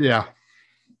 Yeah.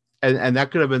 And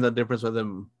that could have been the difference with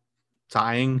them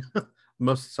tying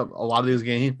a lot of these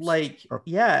games.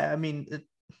 I mean,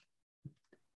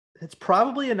 it's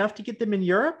probably enough to get them in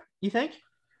Europe, you think?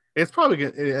 It's probably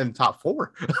in top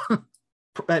 4.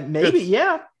 Maybe,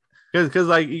 yeah. Because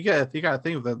like you got to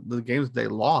think that the games they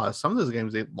lost, some of those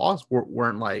games they lost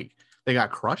weren't like they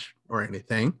got crushed or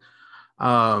anything.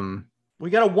 We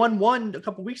got a 1-1 a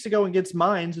couple weeks ago against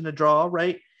Mainz in a draw,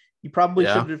 right? You probably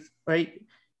should have, right?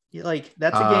 Like,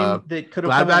 that's a game that could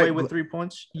have come away with 3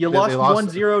 points. You lost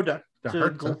 1-0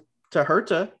 to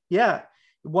Hertha. Yeah.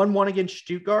 1-1 against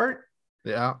Stuttgart.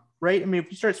 Yeah. Right? I mean,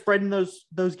 if you start spreading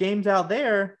those games out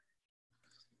there,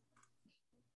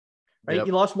 right? Yep.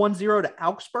 You lost 1-0 to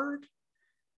Augsburg.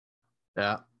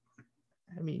 Yeah.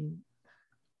 I mean,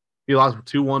 you lost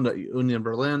 2-1 to Union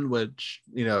Berlin, which,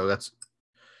 that's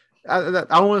I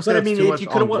don't want to say. But I mean, if you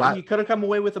could have come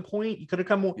away with a point. You could have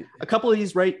come a couple of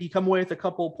these, right? You come away with a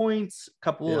couple of points,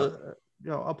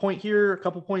 a point here, a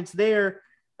couple of points there,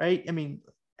 right? I mean,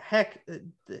 heck,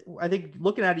 I think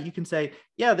looking at it, you can say,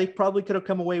 yeah, they probably could have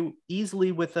come away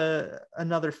easily with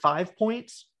another 5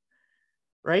 points,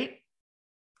 right?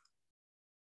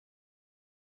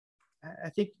 I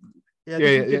think.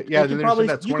 You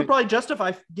could probably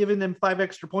justify giving them 5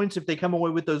 extra points if they come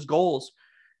away with those goals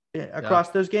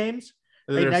across those games.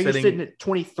 Right, now you're sitting at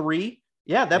 23.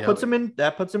 Yeah, that puts them in.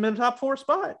 That puts them in the top 4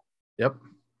 spot. Yep.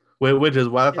 Which is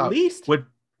what I thought. At least.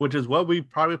 which is what we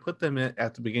probably put them in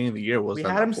at the beginning of the year. We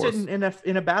had them sitting in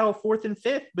a battle 4th and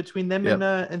 5th between them and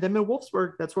them in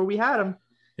Wolfsburg. That's where we had them.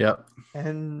 Yep.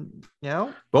 And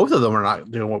both of them are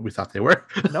not doing what we thought they were.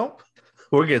 Nope.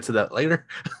 We'll get to that later.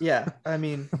 Yeah, I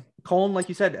mean, Cologne, like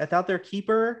you said, without their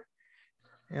keeper,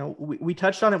 we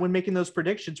touched on it when making those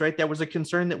predictions, right? That was a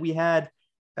concern that we had,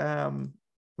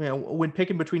 when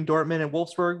picking between Dortmund and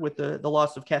Wolfsburg with the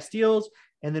loss of Castells,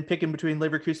 and then picking between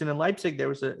Leverkusen and Leipzig. There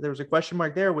was a question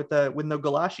mark there with no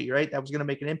Galashi, right? That was going to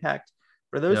make an impact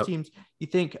for those teams. You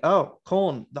think, oh,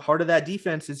 Cologne, the heart of that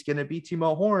defense is going to be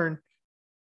Timo Horn.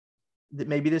 That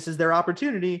maybe this is their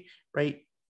opportunity, right?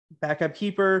 Backup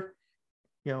keeper.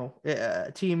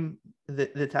 A team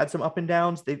that's had some up and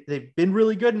downs. They've been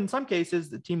really good in some cases.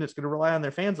 The team that's going to rely on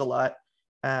their fans a lot,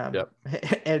 and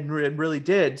really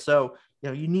did. So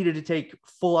you needed to take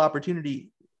full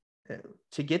opportunity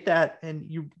to get that, and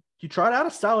you trot out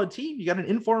a solid team. You got an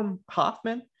informed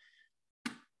Hoffman.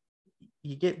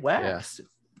 You get waxed. Yeah.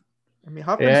 I mean,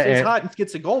 Hoffman stays hot and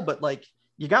gets a goal, but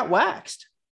you got waxed.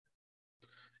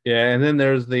 Yeah, and then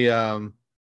there's the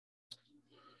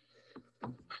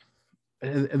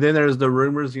and then there's the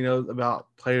rumors, about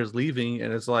players leaving,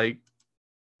 and it's like,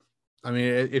 I mean,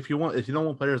 if you don't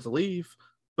want players to leave,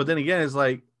 but then again, it's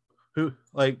like, it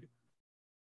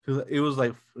was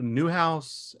like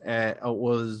Neuhaus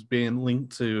was being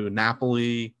linked to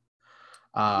Napoli.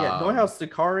 Neuhaus,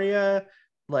 Zakaria,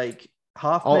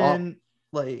 Hoffman,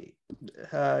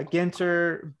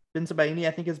 Ginter, Bensebaini,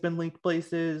 I think has been linked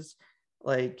places.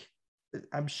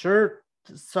 I'm sure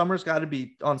Summers got to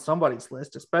be on somebody's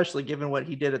list, especially given what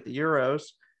he did at the Euros.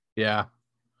 Yeah,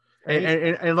 right?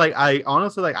 and I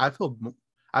honestly I feel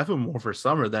more for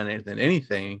Summer than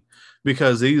anything,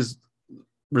 because these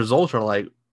results are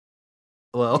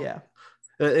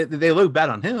they look bad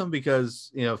on him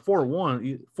because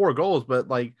 4-1, 4 goals, but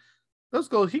those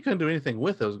goals, he couldn't do anything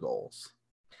with those goals.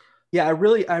 Yeah,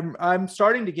 I'm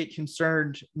starting to get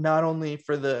concerned not only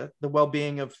for the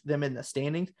well-being of them in the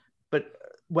standings, but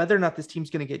whether or not this team's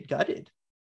going to get gutted.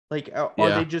 Are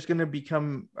they just going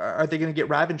to are they going to get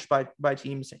ravaged by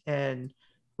teams and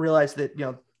realize that,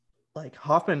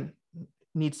 Hoffman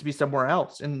needs to be somewhere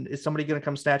else? And is somebody going to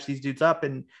come snatch these dudes up,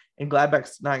 and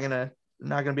Gladbach's not going to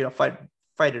be able to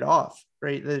fight it off,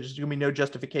 right? There's going to be no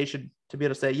justification to be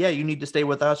able to say, yeah, you need to stay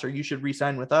with us, or you should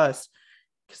re-sign with us,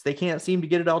 because they can't seem to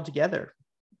get it all together.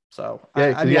 So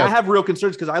I have real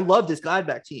concerns, because I love this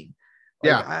Gladbach team.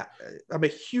 I'm a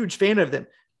huge fan of them,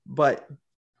 but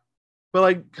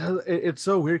it's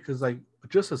so weird, because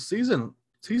just a season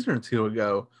or two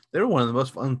ago, they were one of the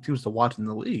most fun teams to watch in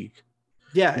the league.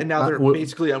 Yeah, and now they're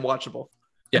basically unwatchable.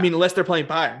 Yeah. I mean, unless they're playing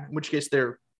Bayern, in which case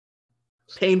they're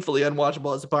painfully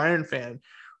unwatchable as a Bayern fan.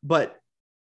 But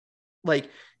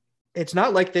it's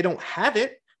not like they don't have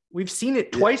it. We've seen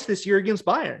it twice this year against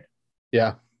Bayern.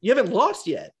 Yeah. You haven't lost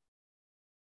yet.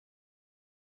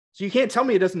 So you can't tell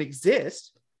me it doesn't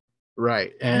exist.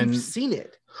 Right. And you've seen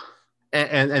it.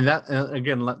 And that, and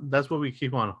again, that's what we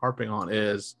keep on harping on,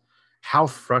 is how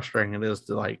frustrating it is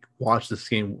to watch this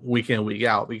team week in, week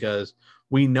out, because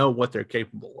we know what they're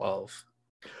capable of.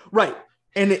 Right.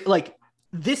 And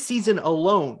this season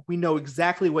alone, we know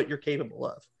exactly what you're capable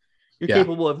of. You're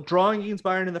capable of drawing against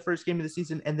Bayern in the first game of the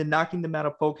season and then knocking them out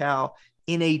of Pokal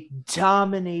in a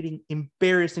dominating,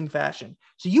 embarrassing fashion.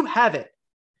 So you have it.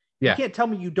 Yeah. You can't tell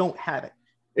me you don't have it.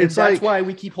 That's why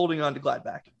we keep holding on to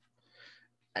Gladbach.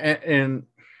 And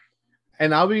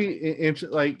I'll be it'd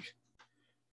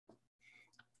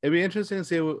be interesting to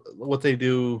see what they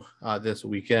do this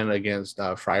weekend against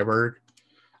Freiburg.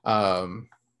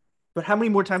 But how many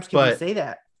more times can we say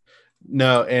that?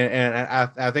 No, and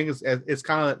I think it's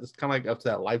kind of up to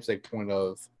that Leipzig point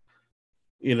of,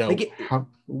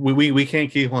 we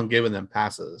can't keep on giving them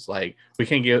passes. We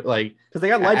can't give because they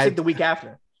got Leipzig the week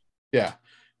after. Yeah,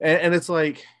 and it's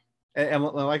and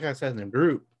like I said in the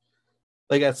group,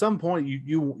 at some point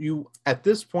you at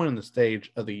this point in the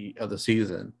stage of the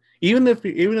season, even if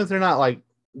they're not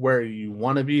where you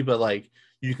want to be, but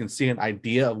you can see an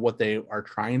idea of what they are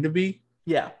trying to be.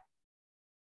 Yeah.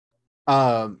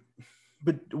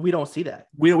 But we don't see that.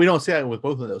 We don't see that with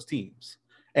both of those teams.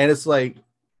 And it's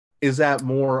is that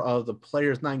more of the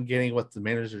players not getting what the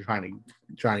managers are trying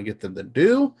to get them to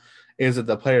do? Is it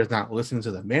the players not listening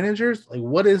to the managers?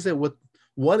 What is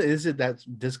it that's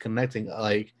disconnecting?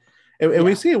 And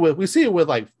we see it with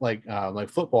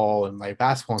football and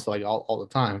basketball and stuff all the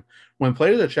time. When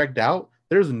players are checked out,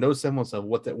 there's no semblance of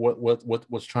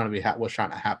what's trying to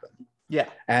happen. Yeah.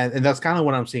 And that's kind of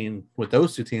what I'm seeing with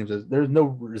those two teams, is there's no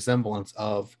resemblance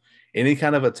of any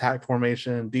kind of attack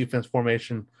formation, defense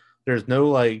formation. There's no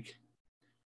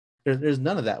There's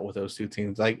none of that with those two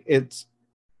teams. Like it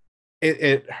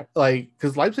like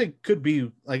because Leipzig could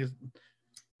be like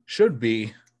should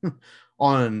be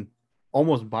on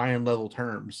almost Bayern level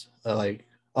terms, like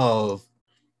of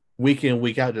week in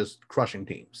week out just crushing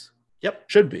teams. Yep,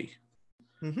 should be.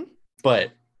 Mm-hmm.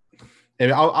 But I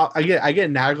mean, I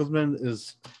get Nagelsmann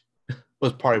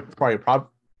was probably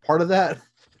part of that.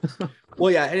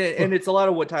 Well, yeah, and it's a lot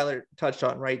of what Tyler touched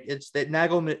on, right? It's that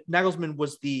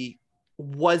Nagelsmann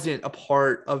wasn't a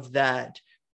part of that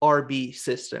RB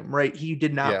system, right? He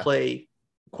did not play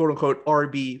quote unquote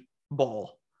RB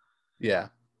ball. Yeah.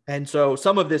 And so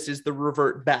some of this is the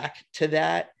revert back to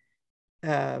that.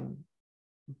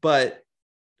 But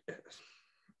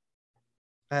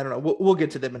I don't know. We'll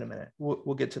get to them in a minute.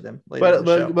 We'll get to them later.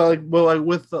 But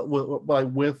with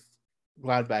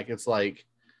Gladbach, it's like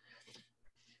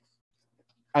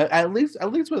at least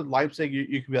with Leipzig,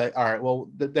 you could be like, all right, well,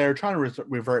 they're trying to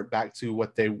revert back to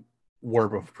what they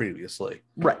were previously.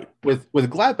 Right. With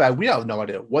Gladbach, we have no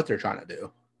idea what they're trying to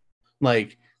do.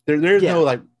 Like there's no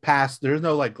like there's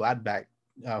no like Gladbach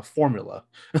formula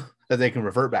that they can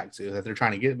revert back to that they're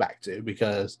trying to get back to,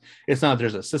 because it's not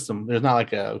there's a system. There's not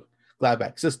like a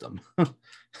Gladbach system.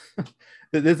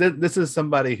 This is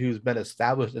somebody who's been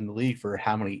established in the league for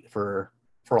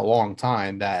a long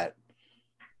time. That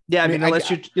I mean unless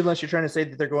you're trying to say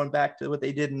that they're going back to what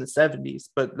they did in the 70s,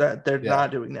 but that they're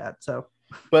not doing that. So,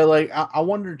 but like I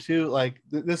wonder too, like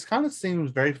this kind of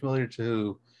seems very familiar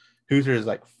to Hooser's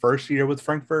like first year with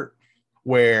Frankfurt,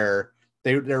 where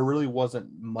there really wasn't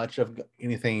much of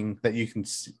anything that you can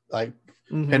see, like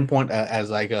pinpoint as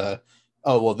like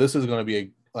this is going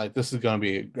to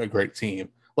be a great team.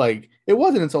 Like it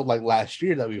wasn't until like last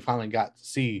year that we finally got to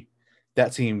see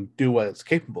that team do what it's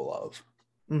capable of.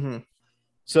 Mm-hmm.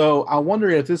 So I wonder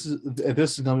if this is going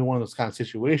to be one of those kind of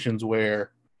situations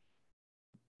where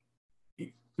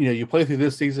you play through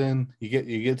this season, you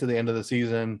get to the end of the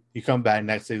season, you come back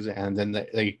next season, and then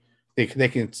they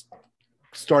can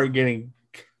start getting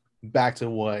back to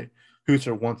what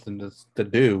Hooser wants them to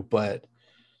do. But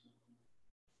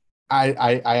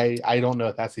I don't know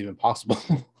if that's even possible.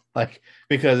 Like,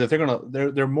 because if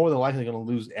they're more than likely gonna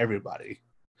lose everybody.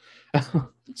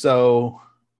 So,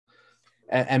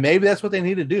 and maybe that's what they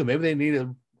need to do. Maybe they need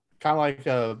to kind of like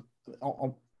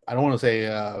I don't want to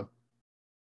say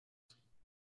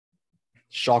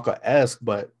Schalke-esque,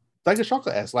 but like a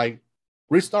Schalke-esque, like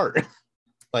restart.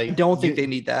 Like I don't think they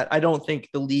need that. I don't think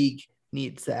the league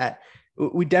needs that.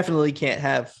 We definitely can't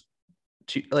have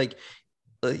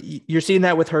you're seeing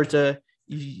that with Hertha.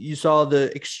 You saw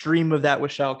the extreme of that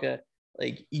with Schalke.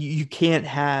 Like you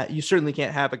certainly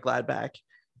can't have a Gladbach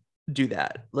do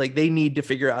that. Like they need to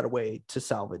figure out a way to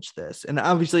salvage this. And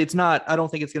obviously it's not, I don't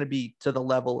think it's going to be to the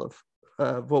level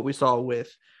of what we saw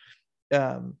with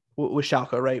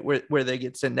Schalke, right? Where they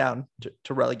get sent down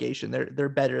to relegation. They're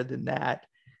better than that.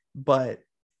 But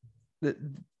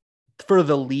for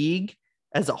the league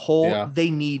as a whole, they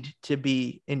need to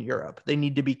be in Europe. They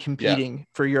need to be competing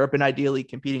for Europe, and ideally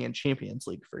competing in Champions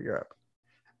League for Europe.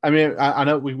 I mean, I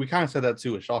know we kind of said that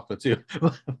too with Schalke too,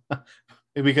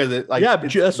 because but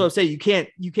that's what I'm saying.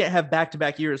 You can't have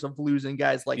back-to-back years of losing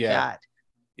guys like that,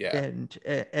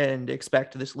 and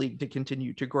expect this league to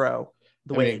continue to grow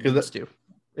the way it needs to.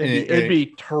 It'd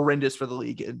be horrendous for the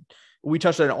league, and we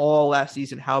touched on it all last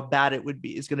season how bad it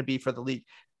is going to be for the league.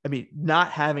 I mean,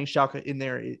 not having Schalke in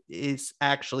there is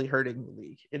actually hurting the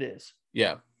league. It is.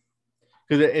 Yeah.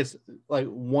 Because it's like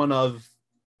one of,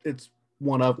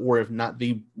 or if not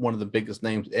one of the biggest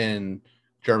names in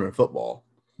German football.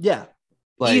 Yeah.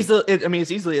 Like,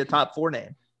 it's easily a top 4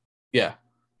 name. Yeah.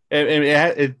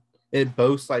 It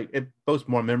boasts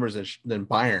more members than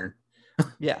Bayern.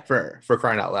 Yeah. for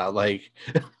crying out loud. Like,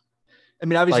 I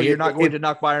mean, obviously you're not going to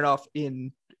knock Bayern off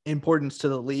in importance to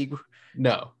the league.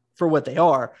 No. For what they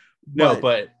are.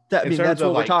 But that's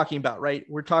what we're talking about, right?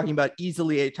 We're talking about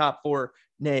easily a top 4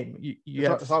 name.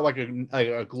 It's not like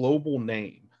a global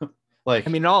name. Like,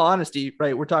 I mean, in all honesty,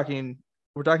 right? We're talking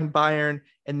Bayern,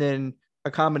 and then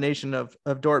a combination of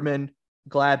Dortmund,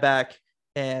 Gladbach,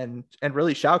 and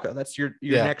really Schalke. That's your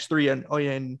next 3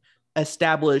 in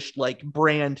established like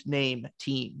brand name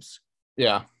teams.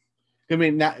 Yeah. I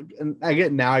mean, now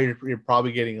you're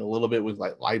probably getting a little bit with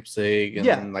like Leipzig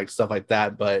and like stuff like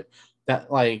that, but that's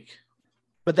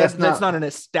not an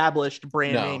established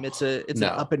brand name. It's an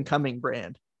up and coming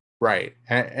brand, right?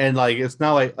 And like it's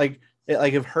not like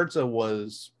if Hertha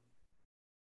was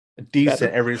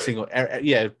decent every single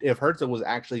if Hertha was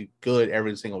actually good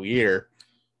every single year,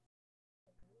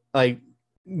 like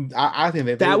I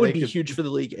think that would be huge for the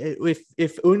league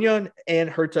if Union and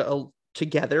Hertha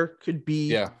together could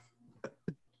be. Yeah.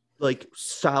 like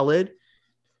solid,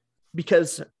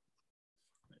 because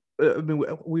I mean,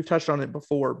 we've touched on it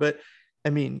before, but I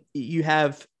mean, you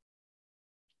have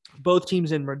both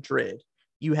teams in Madrid.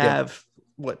 You have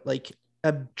like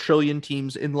a trillion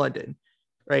teams in London,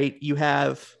 right? You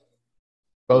have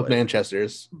both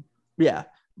Manchesters. Yeah.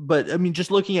 But I mean,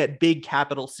 just looking at big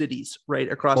capital cities,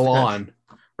 right, across Milan. the country,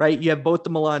 right? You have both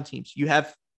the Milan teams. You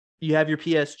have your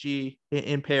PSG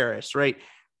in Paris, right?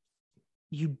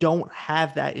 You don't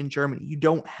have that in Germany. You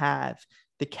don't have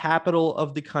the capital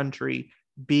of the country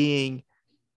being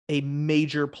a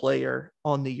major player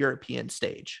on the European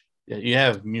stage. Yeah, you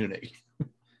have Munich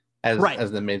as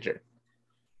the major.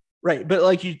 Right. But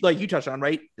like you touched on,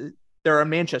 right? There are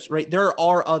Manchester, right? There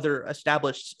are other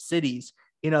established cities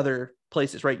in other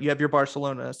places, right? You have your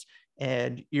Barcelonas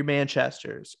and your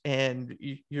Manchesters and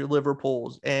your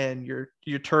Liverpools and your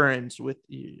Turins with,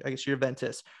 I guess, your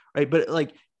Juventus, right? But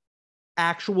like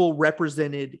actual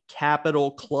represented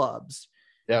capital clubs.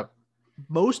 Yep.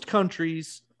 Most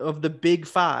countries of the big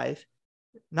five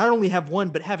not only have one,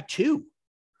 but have two.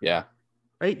 Yeah.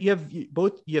 Right. You have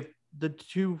the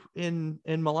two in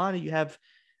Milan. You have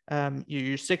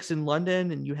your six in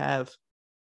London, and you have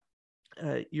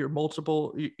your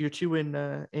two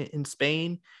in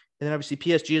Spain, and then obviously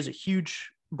PSG is a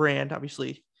huge brand.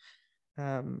 Obviously,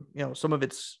 some of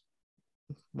it's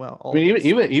even all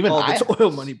of it's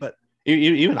oil money, but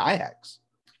even Ajax.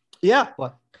 Yeah,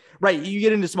 what? Right. You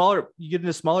get into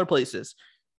smaller places.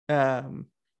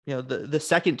 The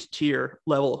second tier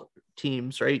level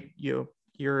teams, right? Your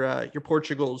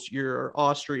Portugals, your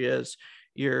Austrias,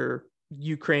 your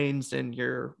Ukraines, and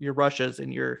your Russias,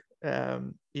 and your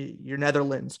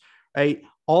Netherlands, right?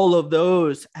 All of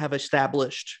those have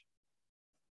established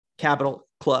capital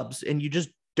clubs, and you just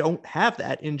don't have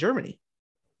that in Germany,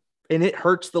 and it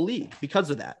hurts the league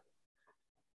because of that.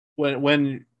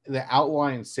 When the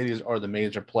outlying cities are the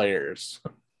major players,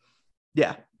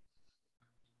 yeah.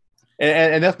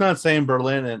 And that's not saying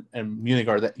Berlin and Munich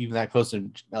are even that close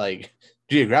in, like,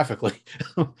 geographically.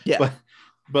 Yeah.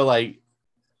 but like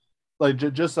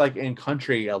just like in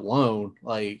country alone,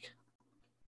 like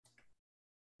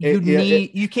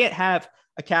you can't have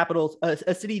a capital,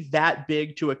 a city that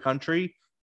big to a country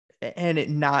and it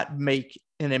not make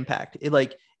an impact.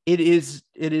 It is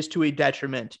to a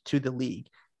detriment to the league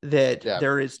that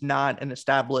there is not an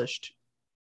established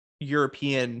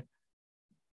European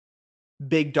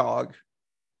big dog,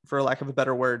 for lack of a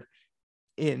better word,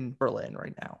 in Berlin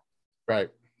right now.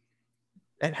 Right.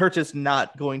 And Hertz is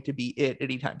not going to be it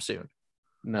anytime soon.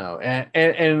 No.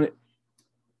 And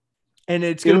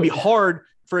it's going to be hard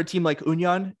for a team like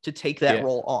Union to take that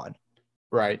role on.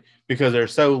 Right. Because they're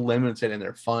so limited in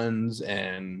their funds,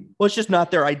 and it's just not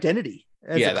their identity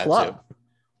as a club.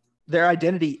 Their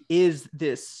identity is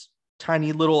this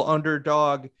tiny little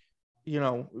underdog,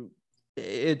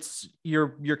 it's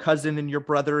your cousin and your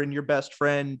brother and your best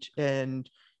friend, and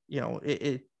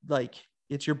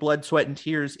it's your blood, sweat, and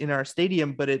tears in our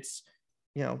stadium, but it's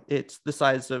the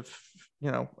size of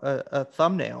a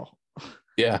thumbnail.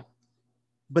 Yeah.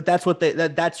 But that's what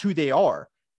that's who they are,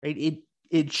 right?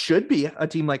 It should be a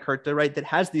team like Hertha, right, that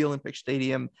has the Olympic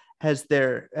Stadium as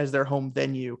their home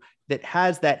venue, that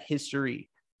has that history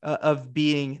of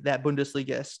being that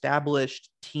Bundesliga established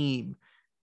team,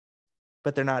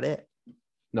 but they're not it.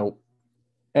 Nope.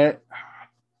 Because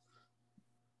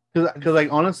like,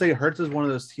 honestly, Hertz is one of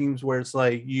those teams where it's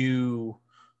like you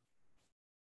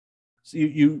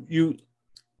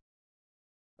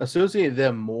associate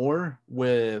them more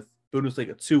with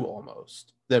Bundesliga 2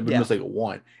 almost than Bundesliga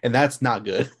 1, and that's not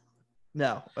good.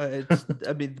 No,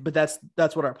 but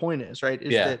that's what our point is, right?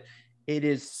 That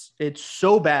it's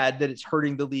so bad that it's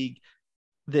hurting the league,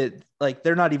 that like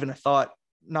they're not even a thought,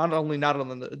 not only not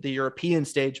on the European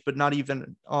stage, but not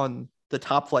even on the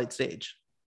top flight stage.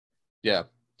 Yeah.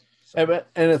 So.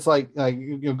 And it's like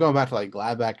going back to like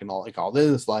Gladbach and all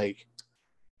this, like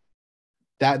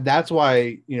that's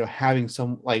why having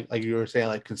some like you were saying,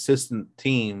 like consistent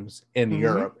teams in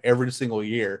Europe every single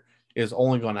year is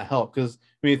only going to help. Because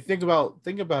I mean, think about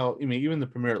I mean, even the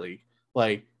Premier League,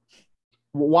 like,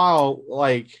 while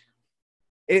like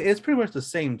it's pretty much the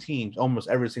same teams almost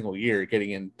every single year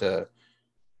getting into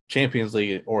Champions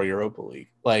League or Europa League.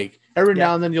 Like every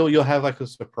now and then you'll have like a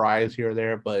surprise here or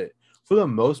there, but for the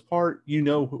most part,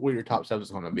 what your top 7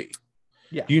 is going to be.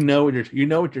 Yeah, what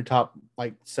your top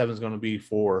like 7 is going to be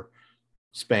for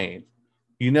Spain.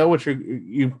 What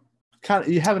you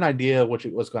have an idea what's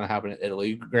going to happen in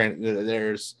Italy. Granted,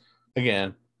 there's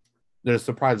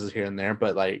surprises here and there,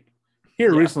 but like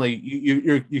here recently,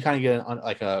 you kind of get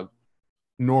like a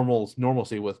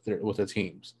normalcy with the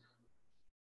teams.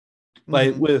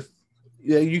 Like with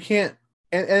Yeah, you can't.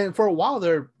 And for a while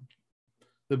there,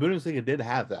 the Bundesliga did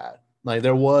have that. Like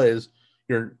there was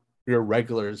your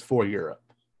regulars for Europe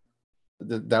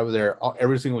that was there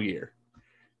every single year.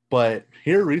 But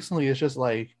here recently, it's just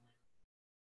like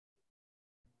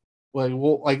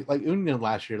Union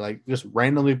last year, like just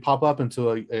randomly pop up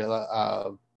into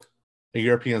a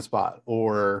European spot,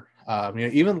 or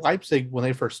even Leipzig when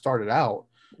they first started out,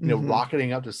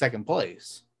 rocketing up to second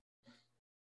place,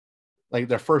 like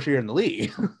their first year in the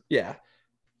league. Yeah,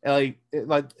 and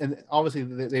obviously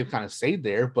they've kind of stayed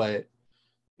there, but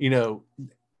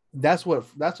that's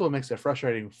what makes it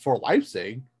frustrating for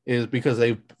Leipzig, is because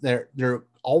they're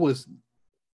always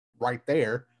right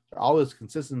there. They're always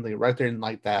consistently right there in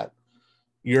like that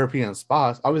European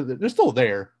spots. Obviously, they're still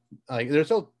there. Like they're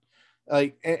still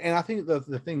and I think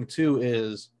the thing too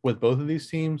is with both of these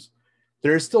teams,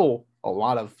 there's still a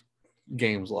lot of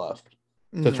games left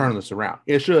to turn this around.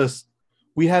 It's just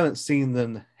we haven't seen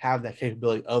them have that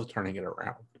capability of turning it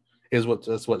around.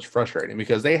 That's what's frustrating,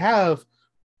 because they have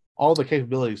all the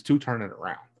capabilities to turn it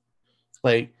around.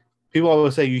 Like people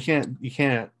always say, you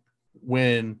can't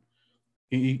win.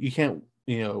 You can't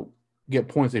get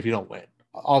points if you don't win.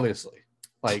 Obviously,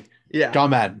 like John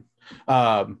Madden,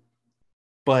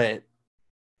 but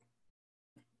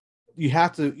you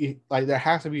have to there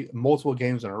has to be multiple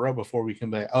games in a row before we can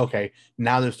be okay.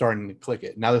 Now they're starting to click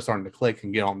it. Now they're starting to click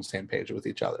and get on the same page with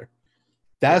each other.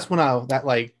 That's when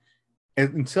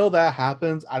until that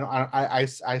happens, I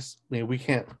mean we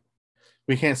can't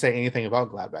say anything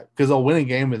about Gladbach, because they'll win a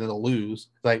game and then they'll lose.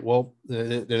 Like, well,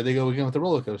 there they go again with the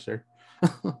roller coaster.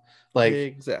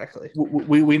 Exactly.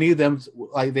 We need them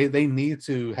they need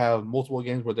to have multiple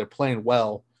games where they're playing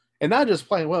well, and not just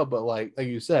playing well, but like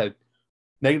you said,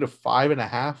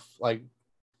 -5.5.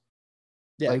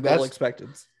 That's expected.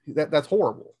 That's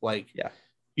horrible.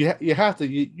 You have to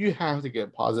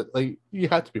get positive. Like you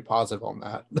have to be positive on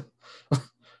that.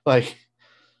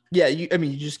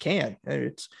 You just can't.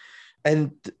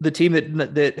 And the team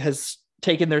that has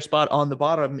taken their spot on the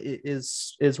bottom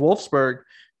is Wolfsburg,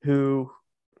 who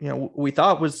we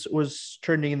thought was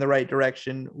trending in the right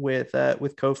direction with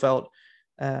Kofeld,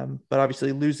 but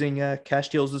obviously losing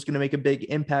Castiles is going to make a big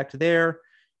impact there.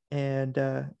 And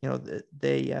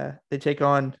they take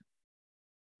on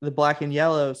the black and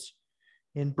yellows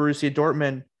in Borussia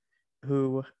Dortmund,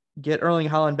 who get Erling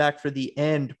Haaland back for the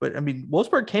end. But I mean,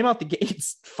 Wolfsburg came out the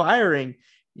gates firing.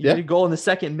 You get a goal in the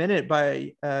second minute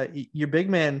by your big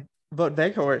man Wout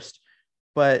Weghorst.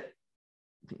 But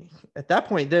at that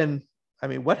point, then I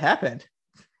mean, what happened?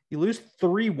 You lose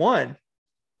 3-1.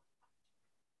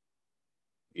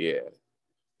 Yeah,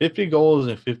 50 goals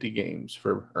in 50 games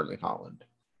for Erling Haaland.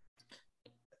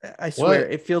 I swear,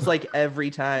 it feels like every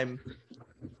time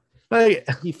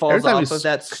he falls off of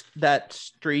that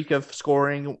streak of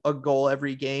scoring a goal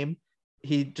every game,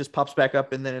 he just pops back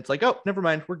up, and then it's like, oh, never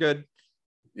mind, we're good.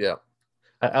 Yeah,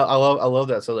 I love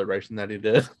that celebration that he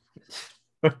did.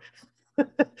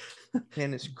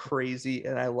 And it's crazy,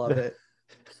 and I love it.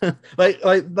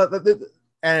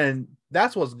 And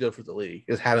that's what's good for the league,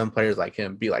 is having players like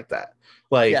him be like that.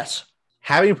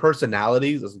 Having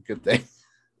personalities is a good thing.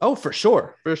 Oh, for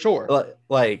sure.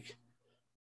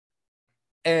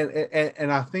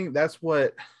 And I think that's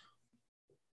what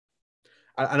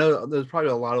I know. There's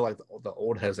probably a lot of the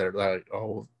old heads that are like,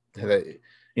 oh, there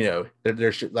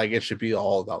should it should be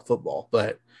all about football.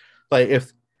 But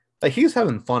if he's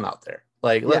having fun out there,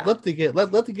 let the kid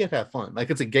have fun.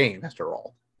 It's a game after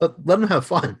all. Let him have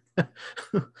fun.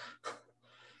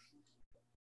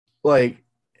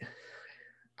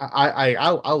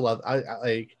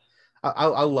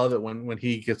 I love it when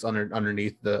he gets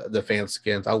underneath the fan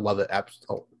skins. I love it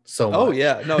so much. Oh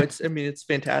yeah, no, it's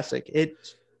fantastic.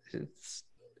 It's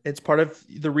part of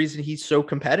the reason he's so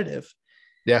competitive.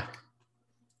 Yeah.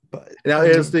 But now,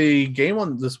 is the game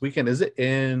on this weekend? Is it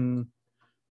in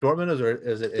Dortmund or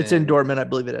is it? It's in Dortmund, I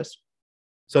believe it is.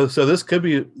 So this could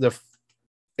be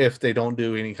if they don't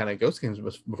do any kind of ghost games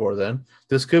before then,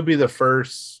 this could be the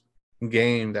first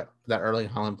game that Erling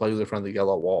Haaland plays in front of the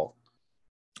yellow wall.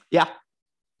 Yeah.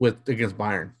 Against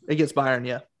Bayern. Against Bayern,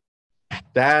 yeah.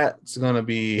 That's gonna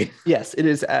be. Yes, it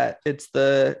is it's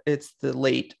the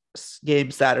late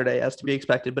game Saturday, as to be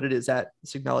expected, but it is at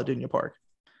Signal Iduna Park.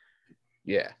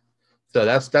 Yeah. So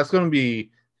that's gonna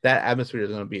be, that atmosphere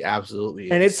is gonna be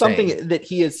absolutely and insane. It's something that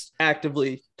he has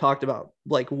actively talked about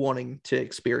wanting to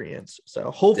experience. So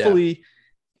hopefully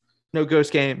no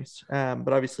ghost games.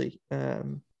 But obviously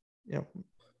COVID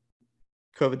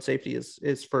safety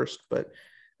is first, but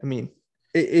I mean,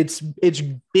 it's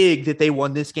big that they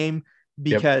won this game,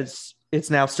 because it's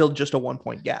now still just a 1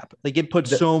 point gap. It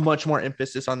puts so much more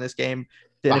emphasis on this game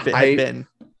than if it had been.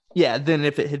 Yeah, than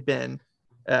if it had been,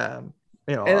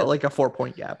 like a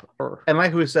 4-point gap. And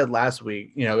like we said last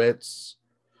week, it's,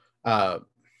 because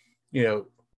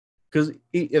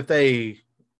if they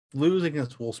lose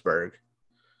against Wolfsburg,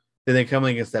 then they come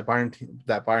against that Bayern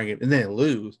game, and then they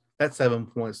lose. That's 7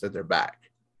 points that they're back.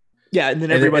 Yeah, and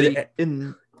then everybody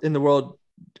in the world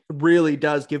really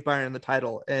does give Bayern the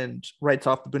title and writes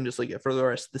off the Bundesliga for the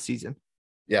rest of the season.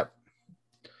 Yep.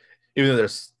 Even though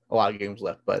there's a lot of games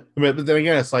left, but then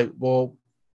again, it's like, well,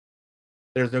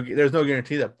 there's no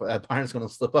guarantee that Bayern's going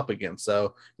to slip up again.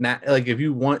 So now, like, if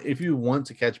you want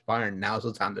to catch Bayern, now's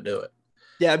the time to do it.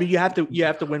 Yeah, I mean, you have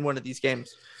to win one of these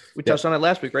games. We touched on it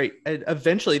last week, right? And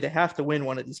eventually, they have to win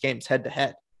one of these games head to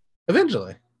head.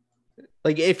 Eventually,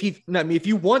 like if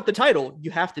you want the title,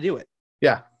 you have to do it.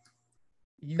 Yeah,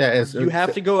 you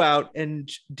have to go out and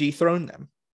dethrone them.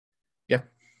 Yeah,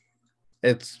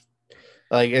 it's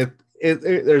like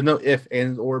there's no if,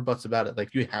 ands, or buts about it.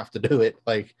 Like, you have to do it.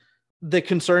 Like, the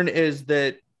concern is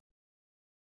that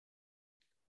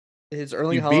is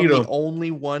Erling Haaland the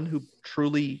only one who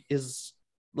truly is,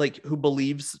 like, who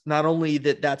believes not only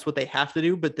that that's what they have to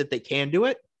do, but that they can do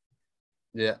it?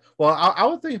 Yeah. Well, I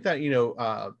would think that,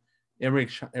 Emre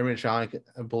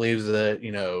Can believes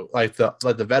that, like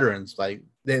the veterans, like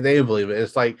they believe it.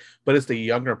 It's like, but it's the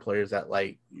younger players that,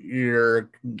 like, you're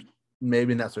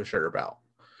maybe not so sure about.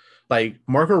 Like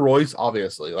Marco Reus,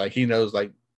 obviously, like, he knows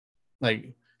like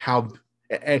how,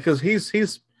 because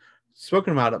he's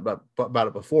spoken about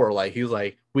it before. Like, he's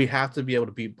like, we have to be able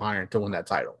to beat Bayern to win that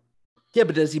title. Yeah,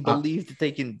 but does he believe that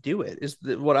they can do it? Is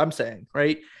what I'm saying,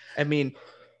 right? I mean,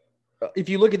 if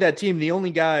you look at that team, the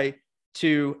only guy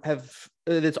to have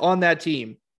that's on that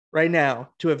team right now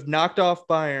to have knocked off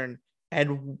Bayern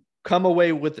and come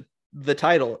away with the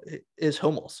title is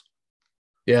Hummels.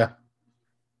 Yeah.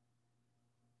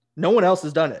 No one else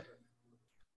has done it.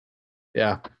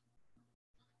 Yeah.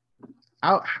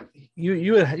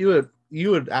 You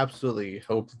would absolutely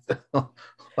hope that,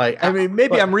 like, I mean,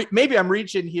 maybe I'm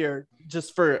reaching here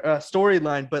just for a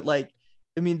storyline, but, like,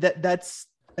 I mean, that's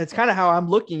kind of how I'm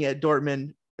looking at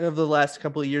Dortmund over the last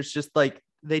couple of years. Just like,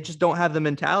 they just don't have the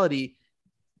mentality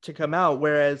to come out.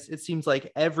 Whereas it seems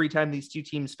like every time these two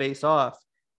teams face off,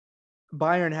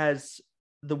 Bayern has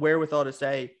the wherewithal to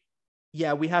say,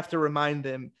 yeah, we have to remind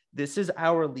them, this is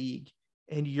our league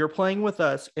and you're playing with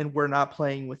us and we're not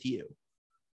playing with you.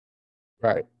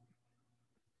 Right.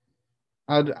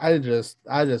 I just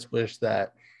wish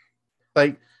that,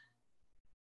 like,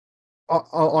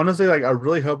 honestly, like, I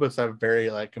really hope it's a very,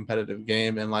 like, competitive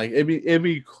game, and, like, it'd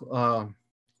be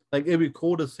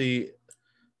cool to see,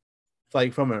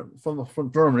 like, from a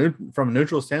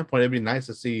neutral standpoint. It'd be nice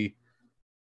to see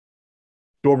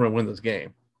Dortmund win this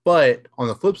game. But on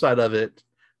the flip side of it,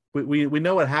 we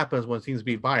know what happens when teams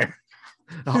beat Bayern.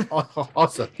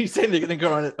 Also, he's saying they're going to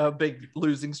go on a big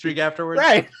losing streak afterwards,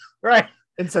 right,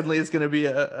 and suddenly it's going to be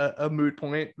a moot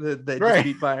point that they just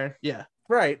beat Bayern. Yeah,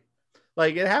 right.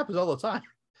 Like, it happens all the time.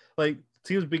 Like,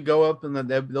 teams go up and then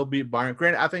they'll beat Bayern.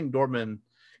 Granted, I think Dortmund,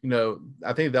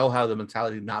 I think they'll have the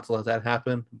mentality not to let that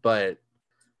happen. But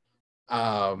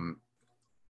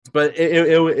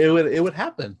it would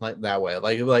happen like that way.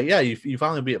 Like yeah, you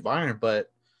finally beat Bayern, but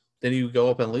then you go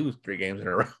up and lose 3 games in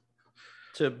a row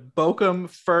to Bochum,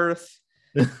 Firth,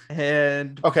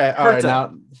 and okay, all right,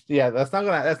 now, yeah, that's not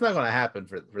gonna happen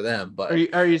for them. But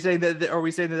are you saying that? Are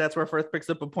we saying that that's where Firth picks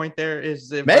up a point? There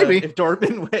is if, maybe if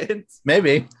Dortmund wins,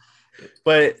 maybe,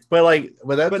 but no,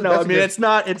 I mean, it's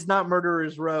not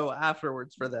murderer's row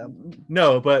afterwards for them.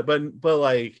 No, but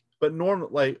normal,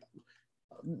 like,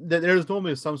 there's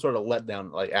normally some sort of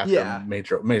letdown, like, after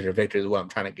major victories is what I'm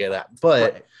trying to get at.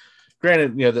 But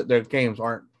granted, that their games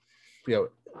aren't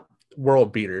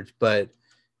world beaters, but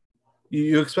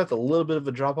you expect a little bit of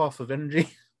a drop off of energy.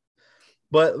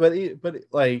 but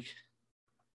like,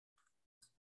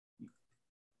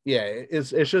 yeah, it's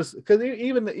just because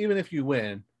even if you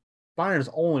win, Bayern's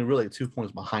only really 2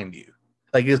 points behind you.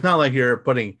 Like, it's not like you're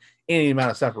putting any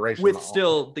amount of separation with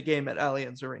still the game at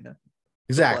Allianz Arena.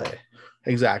 Exactly. I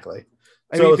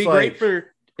mean, it'd be great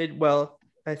for it. Well,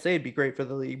 I say it'd be great for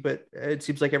the league, but it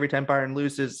seems like every time Bayern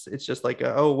loses, it's just like,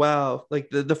 oh wow! Like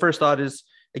the first thought is,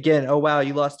 again, oh wow,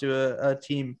 you lost to a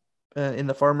team in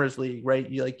the Farmers League, right?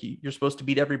 You're supposed to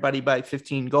beat everybody by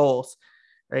 15 goals,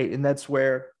 right? And that's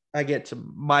where I get to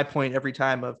my point every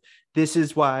time of, this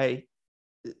is why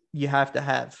you have to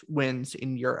have wins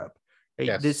in Europe. Right?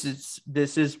 Yes.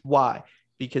 This is why,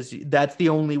 because that's the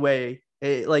only way.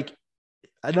 Like,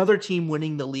 another team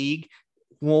winning the league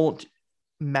won't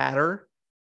matter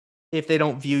if they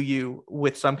don't view you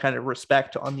with some kind of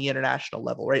respect on the international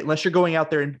level, right? Unless you're going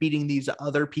out there and beating these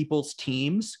other people's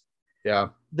teams. Yeah.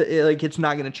 It's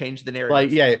not going to change the narrative.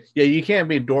 Like, yeah, you can't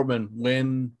be Dortmund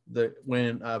win the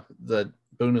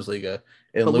Bundesliga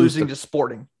and but losing to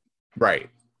Sporting. Right.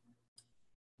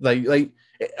 Like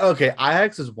okay,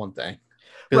 Ajax is one thing.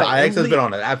 Because Ajax has been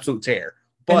on an absolute tear.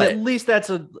 But at least that's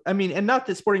and not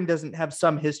that Sporting doesn't have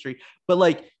some history, but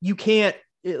like you can't,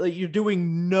 you're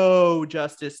doing no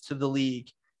justice to the league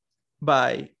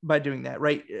by doing that,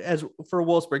 right? As for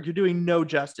Wolfsburg, you're doing no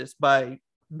justice by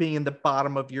being in the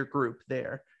bottom of your group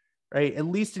there, right? At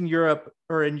least in Europe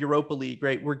or in Europa League,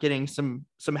 right? We're getting some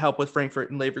help with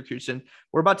Frankfurt and Leverkusen.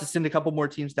 We're about to send a couple more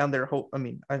teams down there.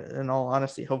 In all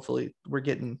honesty, hopefully we're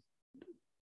getting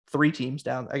 3 teams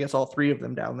down. I guess all 3 of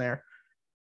them down there,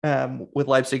 with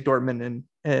Leipzig, Dortmund,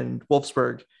 and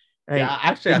Wolfsburg. Right? Yeah,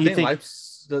 actually, I think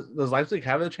does Leipzig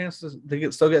have a chance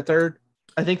to still get third?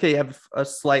 I think they have a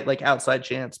slight like outside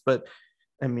chance, but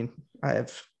I mean, to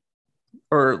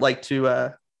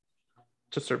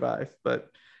survive, but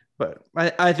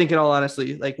I think in all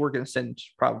honesty, like we're going to send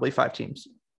probably 5 teams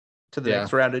to the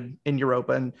next round in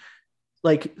Europa, and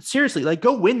like seriously, like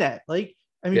go win that. Like,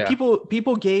 I mean,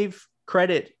 people gave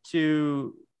credit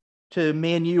to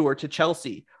Man U or to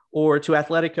Chelsea or to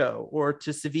Atletico or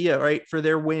to Sevilla, right, for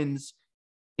their wins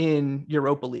in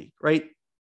Europa League, right?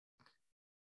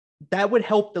 That would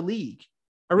help the league.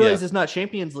 I realize it's not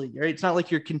Champions League, right? It's not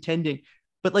like you're contending,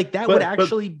 but like that would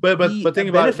actually be think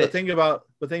about it. But think about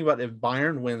if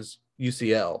Bayern wins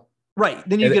UCL, right?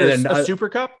 Then you get a Super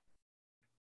Cup.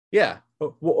 Yeah,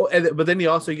 but then you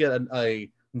also get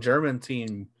a German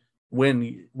team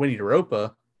win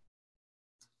Europa.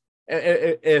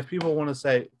 If people want to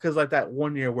say, because like that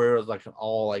one year where it was like an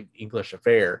all like English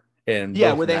affair, and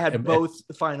where they had both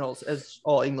finals as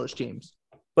all English teams.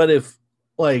 But if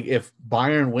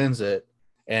Bayern wins it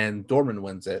and Dortmund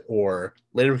wins it, or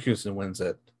Leverkusen wins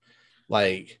it,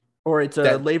 like, or it's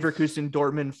a Leverkusen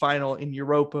Dortmund final in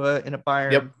Europa and a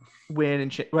Bayern win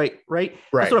and right.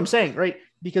 That's what I'm saying, right?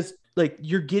 Because like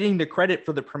you're getting the credit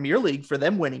for the Premier League for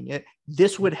them winning it.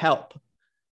 This would help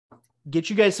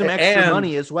get you guys some extra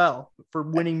money as well for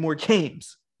winning more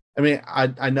games. I mean,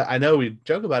 I know we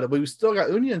joke about it, but we still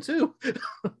got Union too.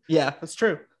 Yeah, that's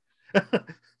true. But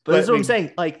that's what I'm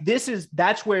saying. Like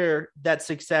that's where that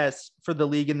success for the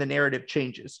league and the narrative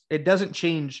changes. It doesn't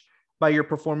change by your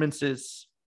performances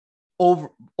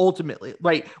ultimately.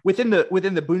 Right. Within the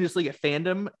Bundesliga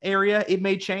fandom area, it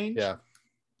may change. Yeah.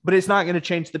 But it's not going to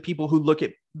change the people who look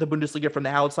at the Bundesliga from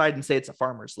the outside and say it's a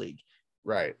farmers league.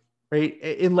 Right. Right.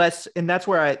 Unless, and that's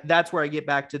where I get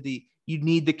back to you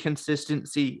need the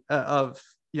consistency of,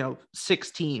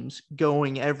 6 teams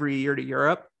going every year to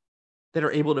Europe that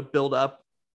are able to build up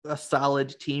a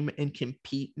solid team and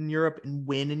compete in Europe and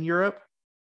win in Europe.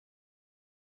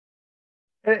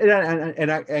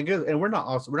 And we're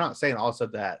not saying also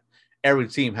that every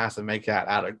team has to make that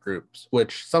out of groups,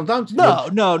 which sometimes no.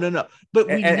 But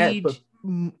we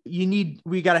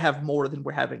got to have more than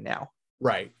we're having now.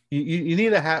 Right. You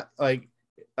need to have I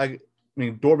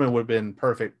mean, Dortmund would have been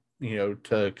perfect,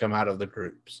 to come out of the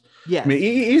groups. Yeah. I mean,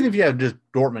 even if you have just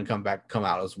Dortmund come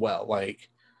out as well, like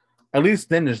at least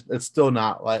then it's still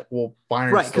not like, well,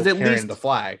 Bayern's still carrying the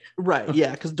flag. Right.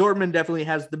 Yeah. Because Dortmund definitely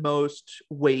has the most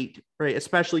weight, right?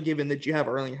 Especially given that you have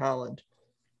Erling Haaland.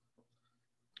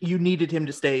 You needed him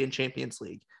to stay in Champions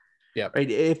League. Yeah.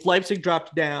 Right. If Leipzig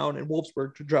dropped down and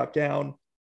Wolfsburg dropped down,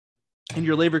 and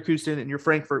your Leverkusen and your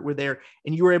Frankfurt were there,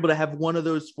 and you were able to have one of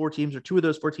those 4 teams or 2 of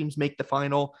those 4 teams make the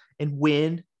final and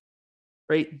win,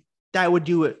 right? That would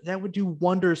do it. That would do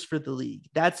wonders for the league.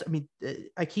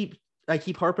 I keep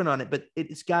harping on it, but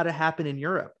it's got to happen in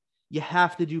Europe. You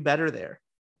have to do better there.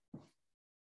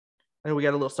 I know we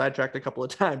got a little sidetracked a couple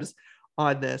of times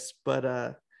on this, but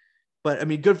I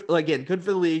mean, good for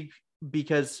the league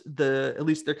because at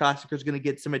least their Classic is going to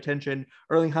get some attention.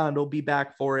 Erling Haaland will be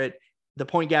back for it. The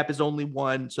point gap is only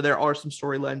 1, so there are some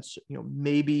storylines.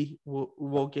 Maybe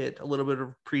we'll get a little bit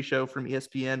of pre-show from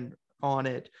ESPN on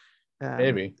it.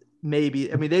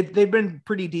 Maybe. I mean, they've been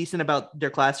pretty decent about their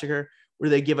Classicer, where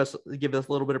they give us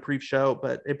a little bit of pre-show,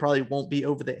 but it probably won't be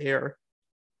over the air.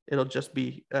 It'll just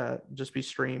be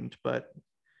streamed. But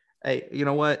hey, you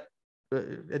know what?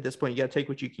 At this point, you got to take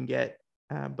what you can get.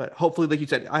 But hopefully, like you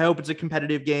said, I hope it's a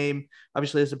competitive game.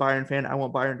 Obviously, as a Bayern fan, I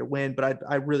want Bayern to win, but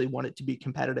I really want it to be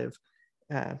competitive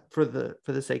for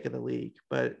the sake of the league.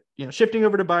 But shifting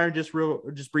over to Bayern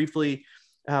just briefly,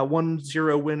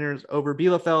 1-0 winners over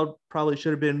Bielefeld. Probably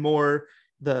should have been more.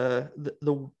 The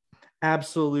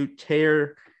absolute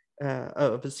tear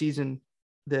of a season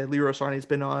that Leroy Sané has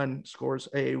been on, scores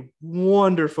a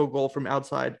wonderful goal from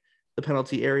outside the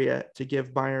penalty area to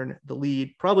give Bayern the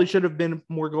lead. Probably should have been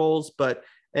more goals, but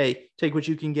hey, take what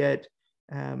you can get.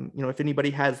 If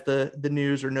anybody has the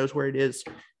news or knows where it is,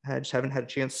 I just haven't had a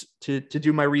chance to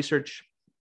do my research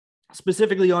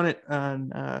specifically on it,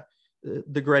 on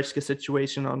the Goretzka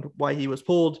situation, on why he was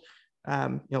pulled.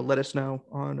 Let us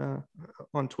know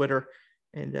on Twitter,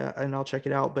 and I'll check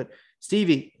it out. But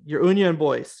Stevie, your Union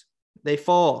boys, they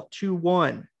fall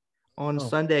 2-1 on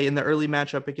Sunday in the early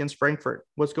matchup against Frankfurt.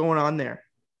 What's going on there?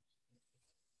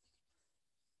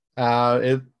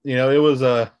 It was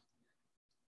a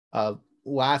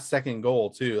last second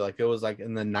goal too. Like it was like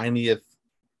in the 90th,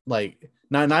 like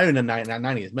not even the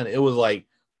 90th minute. It was like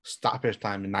stoppage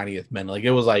time in 90th minute. Like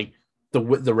it was like the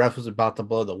ref was about to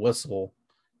blow the whistle.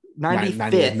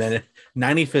 95th minute,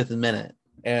 95th minute,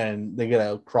 and they get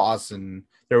a cross, and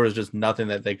there was just nothing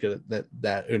that they could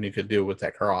that Uni could do with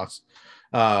that cross.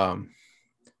 It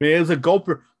was a goal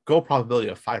probability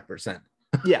of 5%.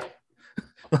 Yeah.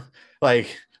 Like,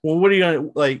 well, what are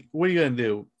you gonna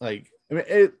do? Like, I mean,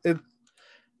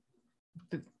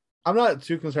 I'm not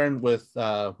too concerned with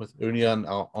Union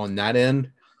on that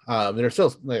end. They're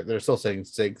still saying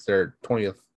six. They're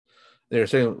 20th. They're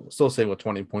still saying with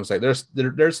 20 points. Like they're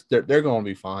going to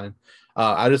be fine.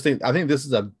 I think this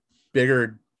is a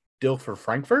bigger deal for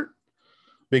Frankfurt,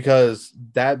 because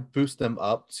that boosts them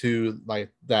up to like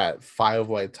that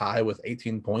 5-way tie with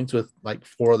 18 points with like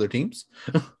 4 other teams.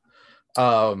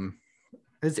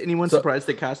 Is anyone surprised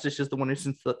that Kostic is the one who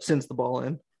sends the ball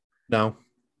in? No.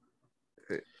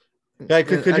 Yeah,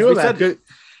 could you imagine?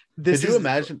 Could you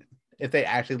imagine if they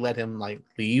actually let him like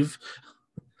leave?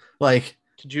 Like,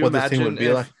 could you imagine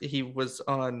if he was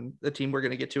on the team we're going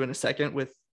to get to in a second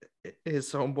with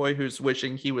his homeboy who's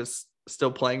wishing he was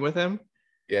still playing with him?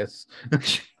 Yes.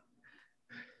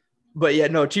 But yeah,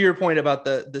 no, to your point about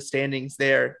the standings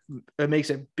there, it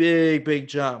makes a big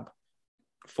jump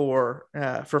for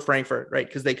Frankfurt, right?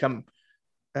 Because they come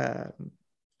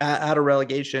out of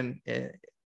relegation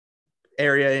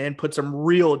area and put some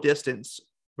real distance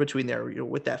between there,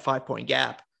 with that 5-point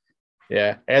gap.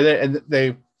 Yeah, and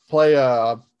they play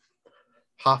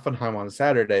Hoffenheim on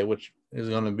Saturday, which is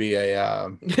going to be a.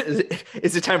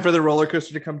 Is it time for the roller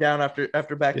coaster to come down after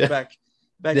back to back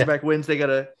wins? They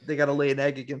gotta lay an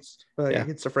egg against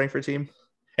the Frankfurt team.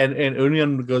 And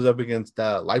Union goes up against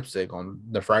Leipzig on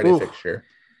the Friday fixture.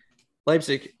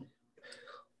 Leipzig's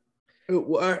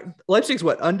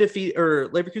what, undefeated, or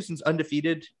Leverkusen's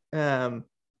undefeated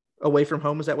away from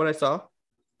home? Is that what I saw?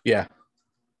 Yeah.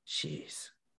 Jeez.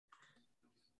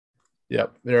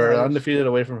 Yep, they're undefeated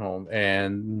away from home,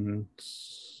 and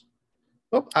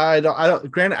I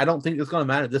don't think it's going to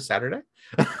matter this Saturday,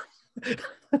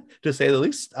 to say the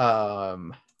least. That's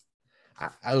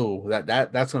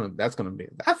gonna be.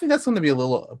 I think that's gonna be a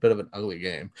bit of an ugly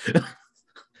game.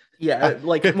 Yeah,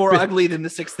 like more ugly than the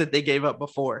 6 that they gave up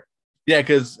before. Yeah,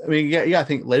 because I mean, I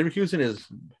think Leverkusen is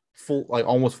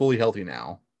almost fully healthy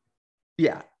now.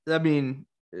 Yeah, I mean,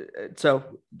 so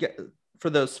for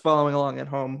those following along at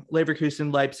home,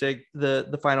 Leverkusen, Leipzig,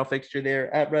 the final fixture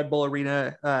there at Red Bull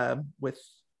Arena, with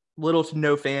little to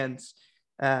no fans.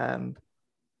 Leverkusen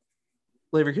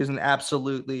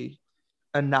absolutely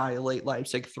annihilate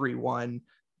Leipzig 3-1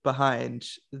 behind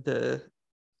the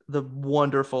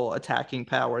wonderful attacking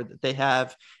power that they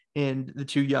have in the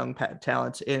 2 young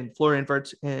talents in Florian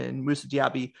Wirtz and Moussa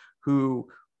Diaby, who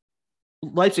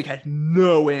Leipzig had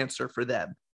no answer for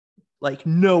them, like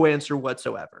no answer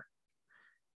whatsoever.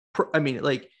 I mean,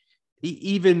 like,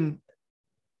 even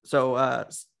so,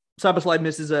 Szoboszlai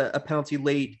misses a penalty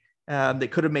late that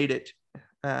could have made it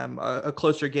a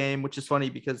closer game, which is funny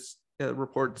because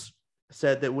reports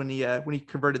said that when he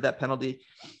converted that penalty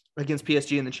against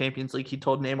PSG in the Champions League, he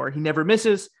told Neymar he never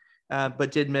misses,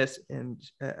 but did miss. And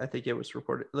I think it was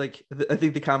reported, like, I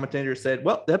think the commentator said,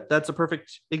 well, that's a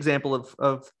perfect example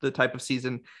of the type of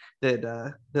season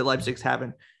that Leipzig's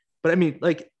having. But I mean,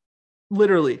 like,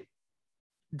 literally,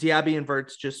 Diaby and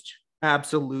Wirtz just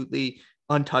absolutely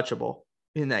untouchable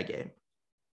in that game.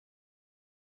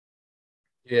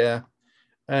 Yeah.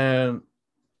 And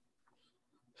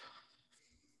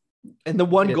the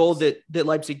one goal that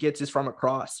Leipzig gets is from a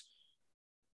cross.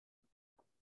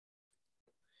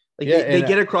 Like, they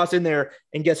get a cross in there,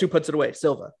 and guess who puts it away?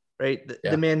 Silva, right?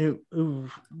 The man who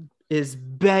is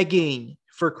begging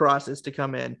for crosses to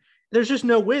come in. There's just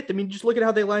no width. I mean, just look at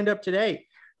how they lined up today.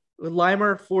 With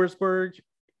Leimer, Forsberg,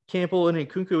 Campbell, and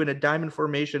Nkunku in a diamond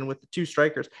formation with the 2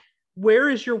 strikers. Where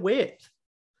is your width?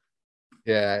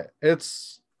 Yeah,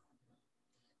 it's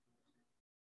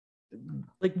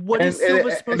like, what is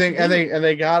Silva supposed to do? And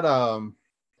they got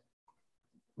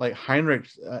like Heinrich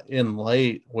in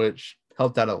late, which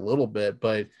helped out a little bit,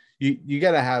 but you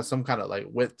got to have some kind of like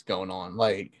width going on.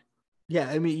 Like, yeah,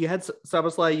 I mean, you had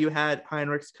Szoboszlai, you had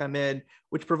Heinrichs come in,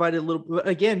 which provided a little.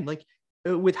 Again, like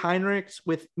with Heinrichs,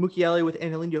 with Mukiele, with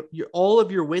Angelino, all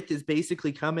of your width is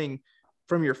basically coming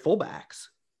from your fullbacks.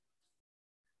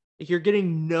 You're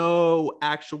getting no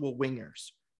actual wingers,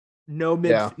 no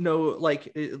no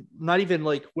like not even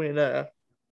like when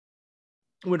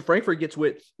Frankfurt gets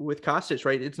with Kostic,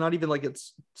 right? It's not even like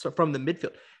it's from the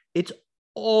midfield. It's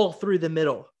all through the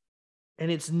middle, and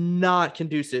it's not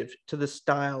conducive to the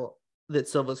style that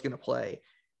Silva's going to play.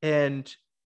 And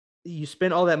you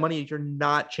spend all that money, you're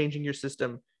not changing your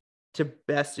system to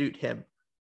best suit him.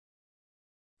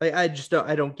 Like, I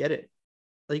don't get it.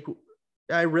 Like,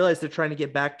 I realize they're trying to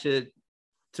get back to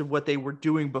what they were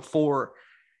doing before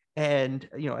and,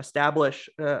 establish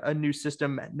a new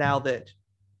system now that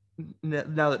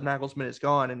Nagelsmann is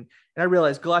gone. And I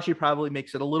realize Galashi probably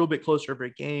makes it a little bit closer of a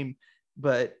game,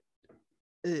 but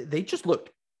they just looked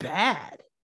bad.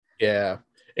 Yeah.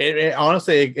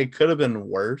 Honestly, it could have been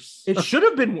worse. It should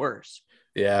have been worse.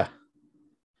 Yeah.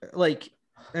 Like,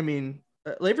 I mean,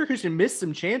 Leverkusen missed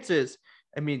some chances.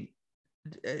 I mean,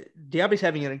 Diaby's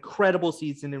having an incredible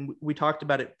season, and we talked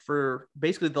about it for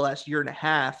basically the last year and a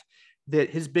half, that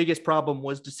his biggest problem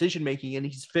was decision making, and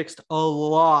he's fixed a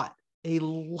lot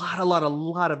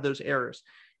of those errors,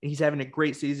 and he's having a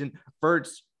great season.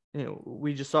 Wirtz,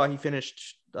 we just saw he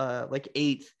finished like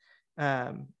 8th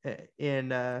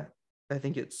in I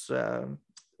think it's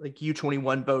like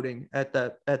U21 voting at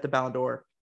the Ballon d'Or.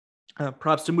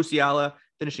 Props to Musiala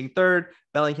finishing 3rd,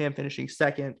 Bellingham finishing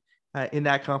 2nd in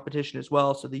that competition as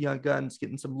well. So the young guns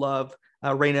getting some love.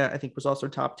 Reina, I think, was also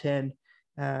top 10.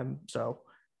 The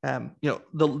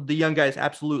young guys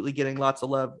absolutely getting lots of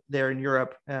love there in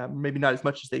Europe. Maybe not as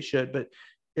much as they should, but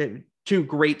two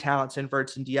great talents in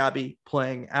Wirtz and Diaby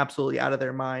playing absolutely out of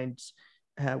their minds.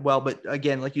 But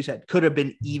again, like you said, could have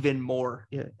been even more.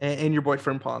 Yeah. And your boy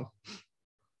Frimpong.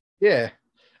 Yeah.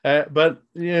 But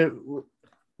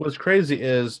what's crazy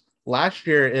is last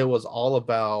year it was all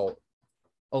about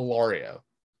Alario,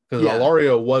 because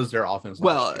Alario was their offense.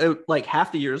 Well, like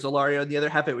half the year is Alario, and the other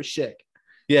half it was Schick.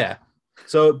 Yeah.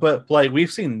 So, but like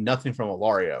we've seen nothing from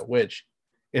Alario, which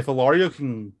if Alario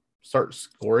can start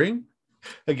scoring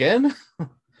again,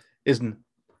 is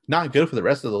not good for the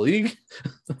rest of the league.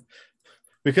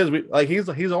 Because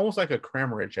he's almost like a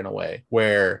Kramaric in a way,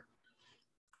 where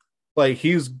like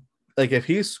he's like if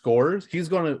he scores, he's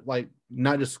going to like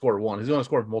not just score one, he's going to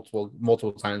score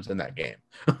multiple times in that game.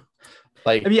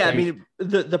 I mean,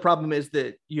 the problem is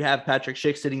that you have Patrick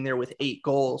Schick sitting there with 8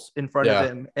 goals in front of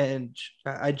him, and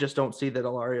I just don't see that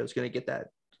Alario is going to get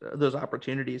those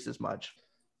opportunities as much.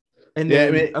 And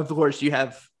then, of course, you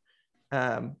have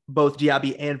both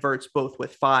Diaby and Wirtz both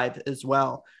with 5 as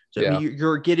well. So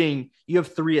you have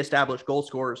 3 established goal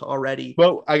scorers already.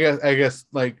 Well, I guess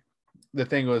like the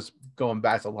thing was going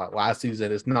back to last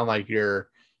season. It's not like you're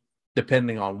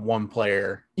depending on one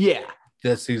player. Yeah.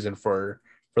 This season for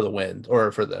the wins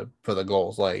or for the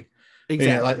goals, like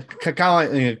exactly.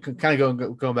 Kind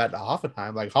of going back to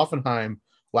Hoffenheim. Like Hoffenheim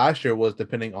last year was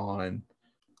depending on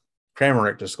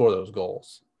Kramaric to score those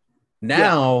goals.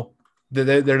 Now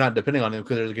they're not depending on him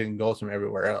because they're getting goals from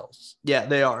everywhere else. Yeah,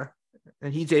 they are.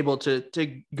 And he's able to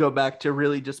go back to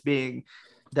really just being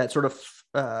that sort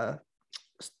of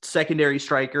secondary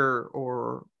striker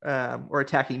or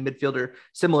attacking midfielder,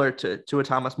 similar to a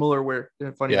Thomas Muller, where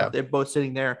funny enough, they're both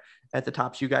sitting there at the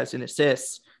top 2 guys in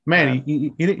assists. Man,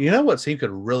 you know what team could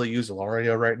really use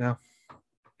Alario right now?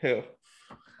 Who?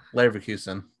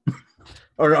 Leverkusen.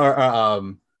 or I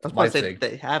was about to say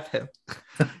they have him.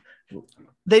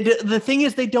 The thing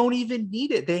is, they don't even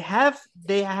need it. They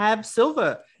have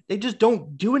Silva. They just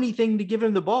don't do anything to give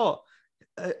him the ball.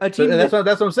 A team that's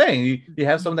what I'm saying. You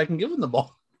have someone that can give him the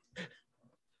ball.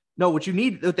 No, what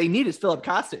they need is Filip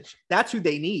Kostic. That's who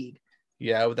they need.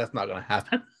 Yeah, but that's not going to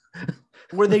happen.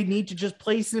 Where they need to just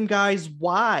play some guys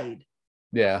wide.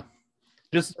 Yeah,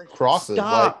 just crosses.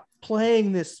 Stop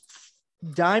playing this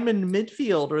diamond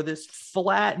midfield or this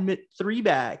flat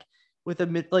 3-back with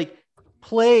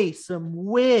play some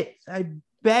width. I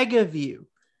beg of you.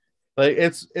 Like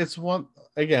it's one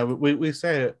again. We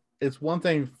say it. It's one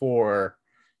thing for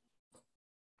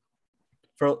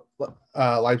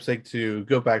Leipzig to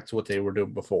go back to what they were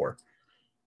doing before,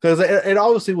 because it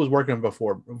obviously was working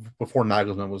before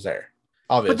Nagelsmann was there.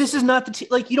 Obviously. But this is not the team.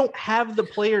 Like, you don't have the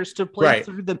players to play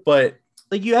through the. But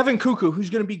like, you have Nkunku, who's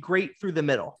going to be great through the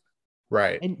middle,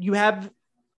 right? And you have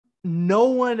no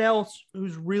one else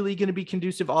who's really going to be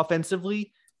conducive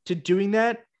offensively to doing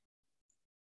that.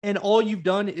 And all you've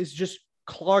done is just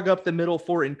clog up the middle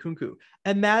for Nkunku.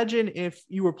 Imagine if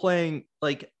you were playing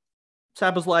like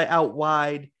Szoboszlai out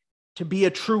wide to be a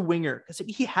true winger because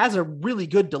he has a really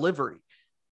good delivery.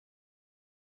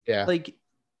 Yeah. Like,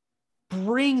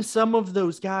 bring some of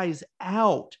those guys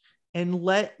out and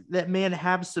let that man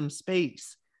have some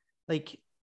space. Like,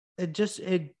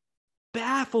 it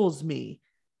baffles me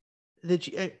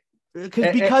that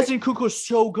because Nkunku's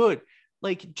so good.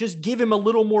 Like, just give him a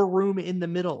little more room in the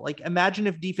middle. Like, imagine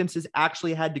if defenses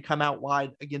actually had to come out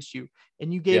wide against you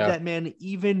and you gave that man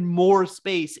even more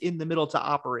space in the middle to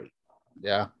operate.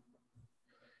 Yeah.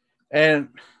 And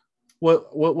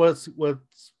what's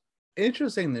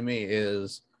interesting to me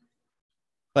is,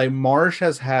 like, Marsch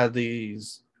has had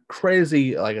these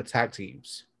crazy, like, attack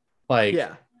teams. Like,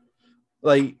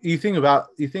 like you think back,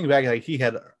 like, he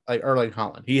had, like, Erling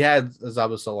Haaland. He had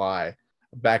Szoboszlai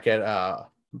back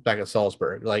at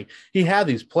Salzburg. Like, he had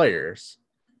these players.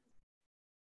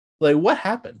 Like, what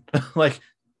happened? like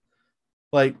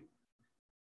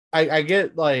I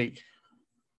get, like,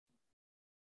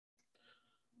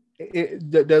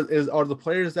 are the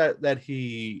players that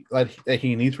he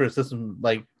needs for his system,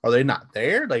 like, are they not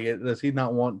there? Like, does he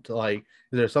not want to, like,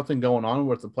 is there something going on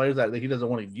with the players that he doesn't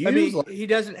want to use? I mean, he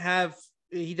doesn't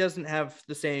have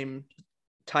the same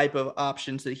type of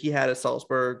options that he had at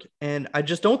Salzburg. And I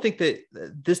just don't think that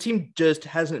this team just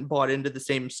hasn't bought into the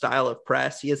same style of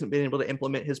press. He hasn't been able to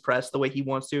implement his press the way he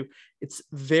wants to. It's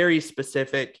very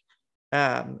specific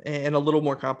and a little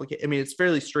more complicated. I mean, it's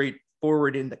fairly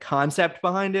straightforward in the concept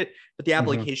behind it, but the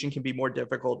application can be more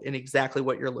difficult in exactly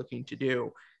what you're looking to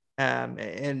do.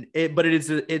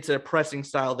 It's a pressing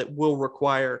style that will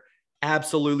require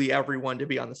absolutely everyone to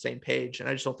be on the same page. And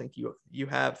I just don't think you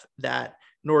have that,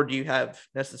 nor do you have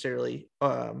necessarily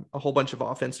a whole bunch of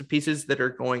offensive pieces that are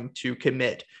going to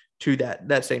commit to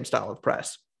that same style of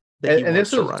press that he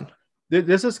wants to run.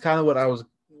 This is kind of what I was,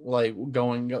 like,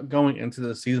 going into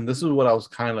the season. This is what I was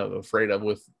kind of afraid of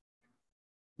with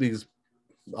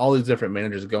all these different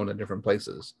managers going to different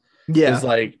places. Yeah. It's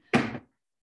like,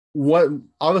 what,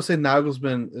 obviously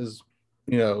Nagelsmann is,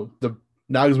 the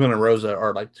Nagelsmann and Rose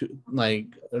are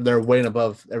they're way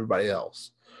above everybody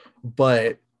else.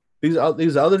 But these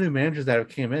other new managers that have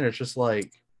came in, it's just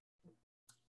like,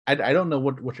 I don't know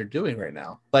what you're doing right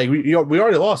now. Like, we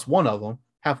already lost one of them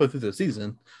halfway through the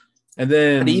season, and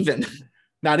then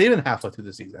not even halfway through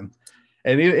the season,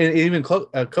 and even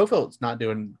Kofeld's not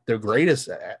doing their greatest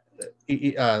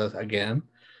again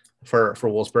for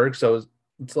Wolfsburg. So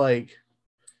it's like,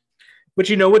 but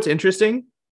you know what's interesting?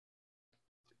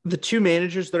 The two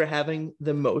managers that are having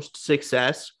the most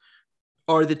success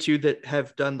are the two that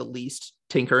have done the least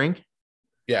tinkering.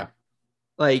 Yeah.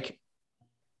 Like,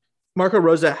 Marco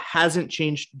Rose hasn't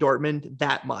changed Dortmund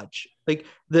that much. Like,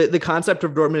 the concept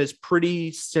of Dortmund is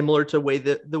pretty similar to the way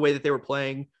that they were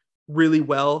playing really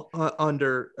well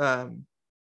under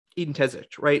Edin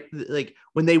Terzic, right? Like,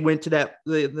 when they went to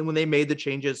when they made the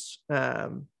changes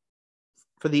for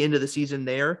the end of the season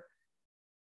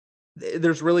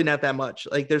there's really not that much.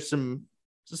 Like, there's some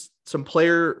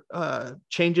player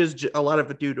changes, a lot of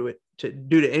it due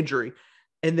to injury.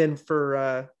 And then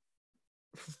for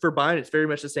Bayern, it's very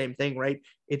much the same thing, right?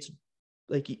 It's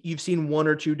like you've seen one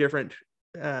or two different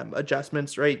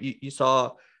adjustments, right? You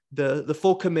saw the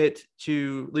full commit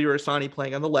to Leroy Sané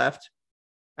playing on the left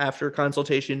after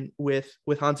consultation with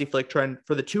Hansi Flick, trying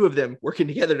for the two of them working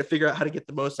together to figure out how to get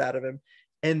the most out of him.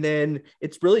 And then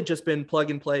it's really just been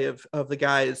plug and play of the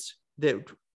guys that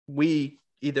we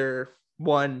either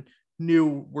one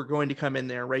knew were going to come in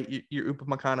there, right? Your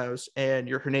Upamecano's and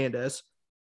your Hernandez,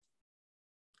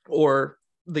 or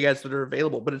the guys that are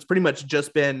available. But it's pretty much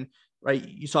just been, right,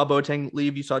 you saw Boateng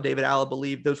leave, you saw David Alaba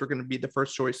leave. Those were going to be the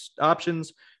first choice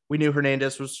options. We knew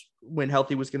Hernandez was, when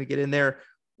healthy, was going to get in there.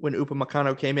 When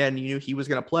Upamecano came in, you knew he was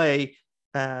going to play.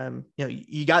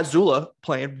 You got Zula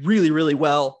playing really, really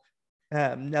well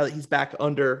now that he's back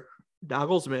under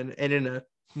Nagelsmann and in a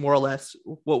more or less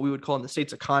what we would call in the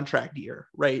States a contract year,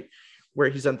 right? Where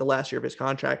he's on the last year of his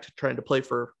contract trying to play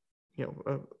for,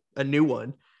 a new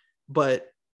one. But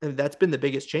that's been the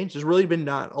biggest change. There's really been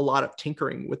not a lot of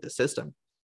tinkering with the system.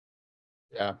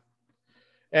 Yeah.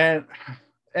 And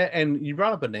you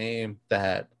brought up a name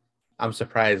that I'm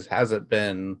surprised hasn't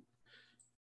been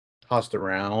tossed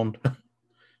around.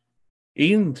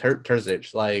 Edin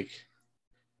Terzic, like,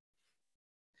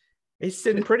 he's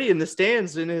sitting pretty in the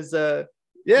stands in his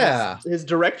his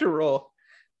director role.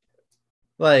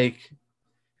 Like,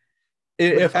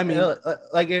 if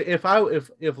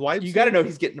Leipzig, you got to know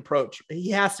he's getting approached. He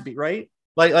has to be, right?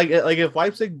 Like if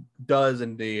Leipzig does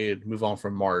indeed move on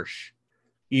from Marsch,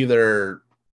 either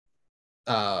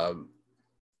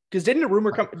because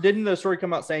didn't the story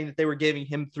come out saying that they were giving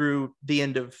him through the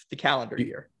end of the calendar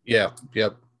year? Yeah.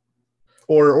 Yep.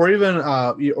 or even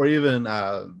Adi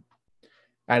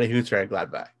Hütter at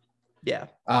Gladbach. Yeah.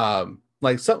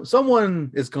 Like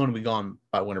someone is going to be gone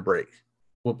by winter break.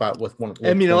 With one.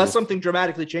 I mean, unless something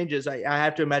dramatically changes, I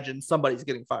have to imagine somebody's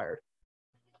getting fired.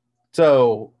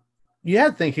 So you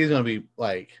have to think he's going to be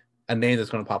like a name that's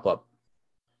going to pop up.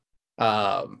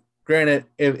 Granted,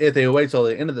 if they wait till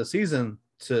the end of the season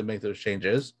to make those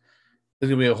changes,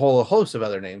 there's going to be a whole host of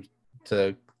other names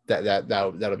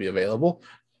that'll be available.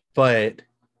 But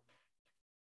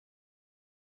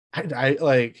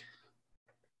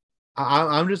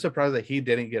I'm just surprised that he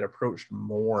didn't get approached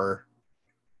more.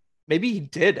 Maybe he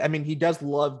did. I mean, he does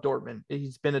love Dortmund.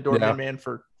 He's been a Dortmund man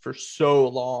for so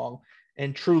long,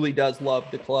 and truly does love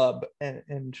the club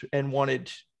and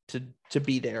wanted to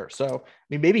be there. So, I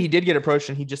mean, maybe he did get approached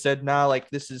and he just said, "Nah, like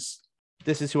this is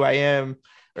who I am,"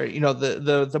 or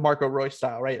the Marco Reus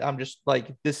style, right? I'm just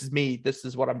like, this is me. This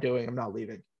is what I'm doing. I'm not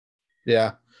leaving.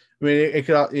 Yeah, I mean, it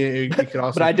could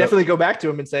also. But I definitely go back to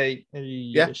him and say,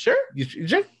 "Yeah, sure." You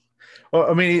sure?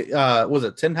 Well, I mean, was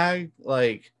it Ten Hag?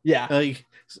 Like, yeah, like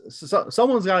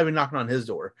someone's got to be knocking on his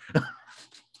door.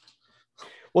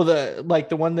 Well,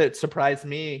 the one that surprised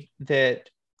me that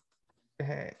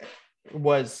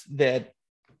was that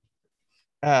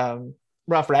Ralf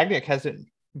Rangnick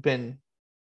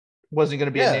wasn't going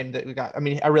to be a name that we got. I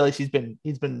mean, I realize he's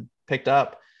been picked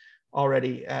up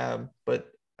already,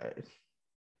 but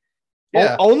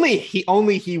only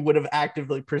he would have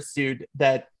actively pursued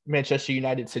that Manchester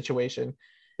United situation.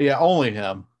 Yeah, only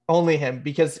him,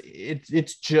 because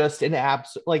it's just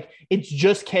it's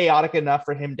just chaotic enough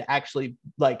for him to actually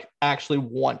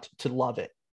want to love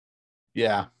it.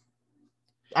 Yeah.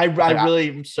 I really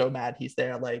am so mad he's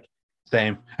there. Like,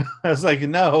 same. I was like,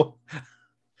 no.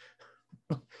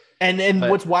 And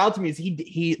what's wild to me is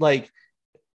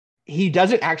he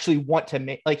doesn't actually want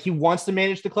to he wants to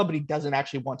manage the club, but he doesn't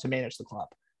actually want to manage the club.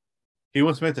 He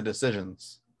wants to make the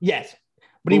decisions. Yes.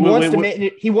 But he wants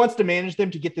to manage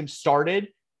them to get them started.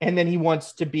 And then he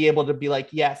wants to be able to be like,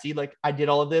 yeah, see, like I did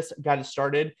all of this, got it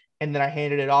started, and then I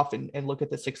handed it off and look at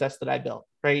the success that I built.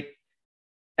 Right.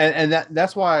 And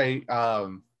that's why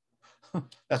the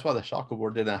Schalke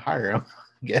board didn't hire him.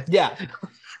 Yeah.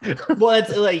 Well,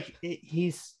 it's like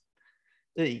he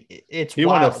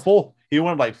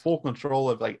wanted full control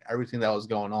of like everything that was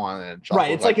going on. And Schalke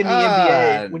it's like in the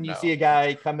NBA when you see a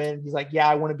guy come in, he's like, yeah,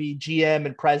 I want to be GM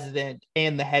and president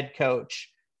and the head coach.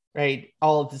 Right,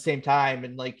 all at the same time,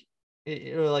 and like,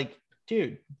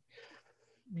 dude,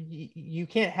 you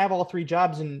can't have all three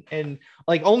jobs, and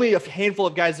like only a handful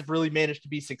of guys have really managed to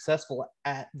be successful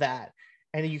at that,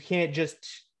 and you can't just,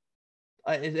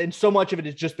 and so much of it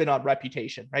has just been on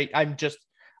reputation, right? I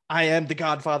am the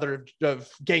godfather of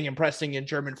gegenpressing in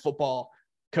German football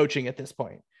coaching at this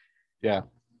point. Yeah,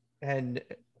 and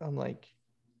I'm like,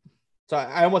 so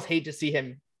I almost hate to see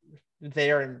him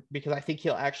there, and because I think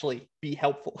he'll actually be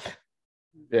helpful.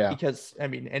 Yeah. Because I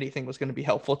mean, anything was going to be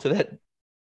helpful to that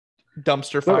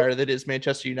dumpster fire that is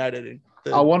Manchester United and the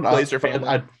Glazer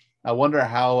family. I wonder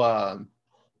how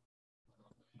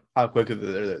quickly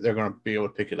they're going to be able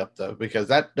to pick it up though, because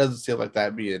that doesn't seem like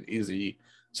that'd be an easy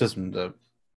system to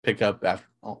pick up after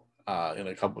in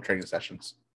a couple of training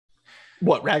sessions.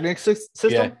 What, Rangnick's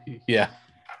system? Yeah.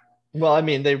 Well, I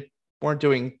mean, they weren't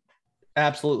doing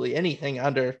absolutely anything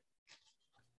under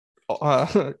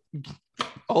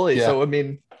Ole. Yeah. So I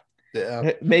mean,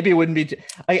 maybe it wouldn't be.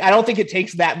 I don't think it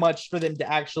takes that much for them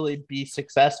to actually be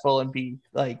successful and be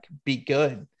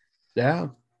good. Yeah,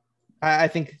 I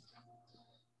think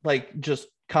like just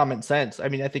common sense. I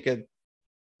mean, I think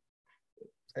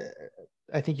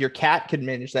your cat could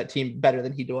manage that team better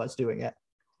than he was doing it.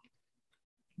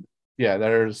 Yeah,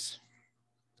 there's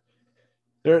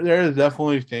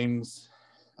definitely things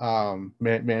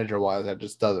manager wise that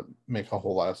just doesn't make a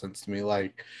whole lot of sense to me.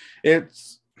 Like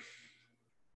it's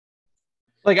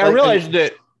like I realized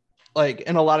that like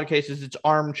in a lot of cases it's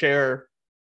armchair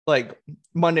like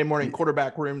Monday morning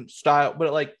quarterback room style,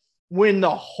 but like when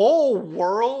the whole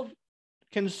world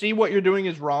can see what you're doing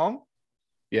is wrong,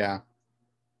 yeah,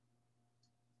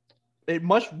 it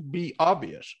must be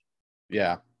obvious.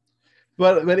 Yeah,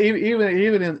 but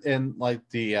even in like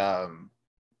the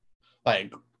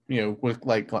like, you know, with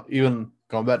like even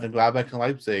going back to Gladbach and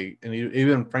Leipzig and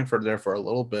even Frankfurt there for a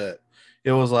little bit,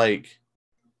 it was like,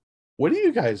 what are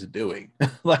you guys doing?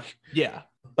 Like, yeah,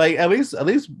 like at least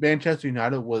Manchester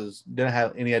United didn't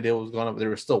have any idea what was going on, but they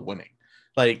were still winning.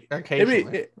 Like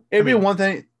it'd be one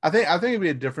thing. I think it'd be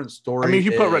a different story. I mean, if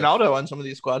you put Ronaldo on some of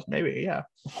these squads, maybe, yeah.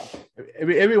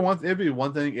 It'd be one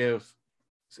thing if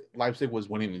Leipzig was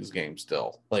winning these games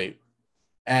still, like,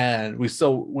 and we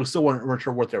still weren't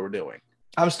sure what they were doing.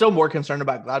 I'm still more concerned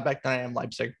about Gladbach than I am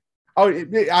Leipzig. Oh,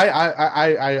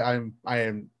 I'm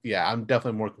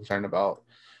definitely more concerned about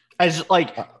as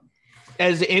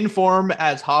informed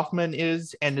as Hoffman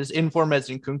is and as informed as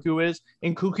Nkunku is.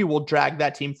 Nkunku will drag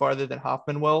that team farther than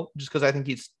Hoffman will, just because I think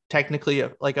he's technically a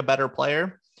better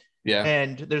player. Yeah,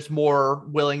 and there's more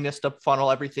willingness to funnel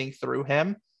everything through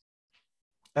him.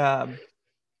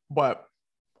 But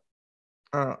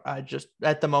I just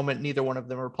at the moment neither one of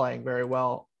them are playing very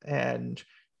well, and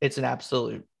it's an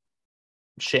absolute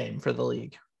shame for the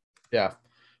league. Yeah,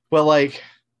 but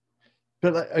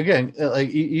again,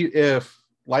 if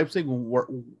Leipzig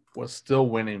was still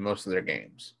winning most of their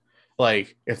games,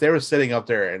 like if they were sitting up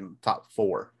there in top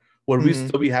 4, would we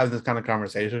still be having this kind of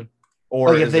conversation?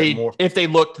 Or like if they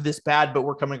looked this bad but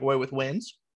we're coming away with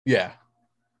wins? Yeah,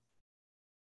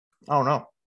 I don't know.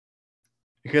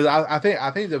 Because I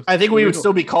think we would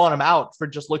still be calling them out for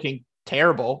just looking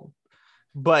terrible,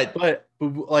 but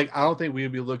like I don't think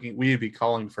we'd be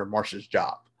calling for Marsch's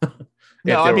job.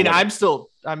 No, I mean I'm still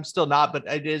not, but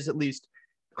it is at least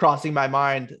crossing my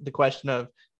mind the question of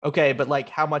okay, but like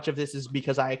how much of this is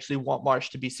because I actually want Marsch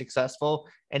to be successful,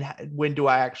 and when do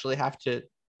I actually have to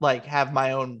like have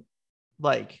my own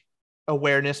like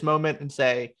awareness moment and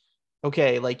say,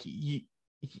 okay, like you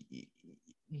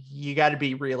got to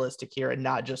be realistic here and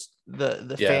not just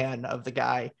the fan of the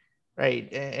guy,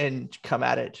 right? And come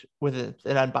at it with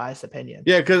an unbiased opinion.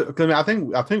 Yeah, because I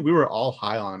think we were all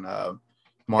high on Marsch.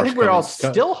 I think we're all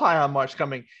still high on Marsch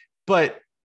coming, but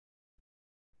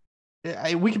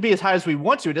we can be as high as we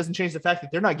want to. It doesn't change the fact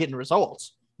that they're not getting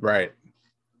results. Right.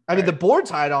 I mean, the board's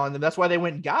high on them. That's why they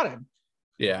went and got him.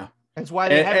 Yeah. That's why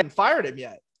they haven't fired him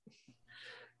yet.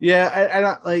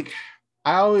 Yeah,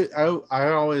 I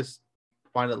always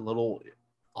find it a little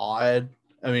odd.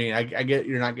 I mean, I get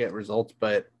you're not getting results,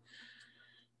 but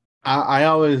I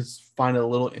always find it a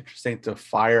little interesting to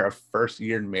fire a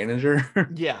first-year manager.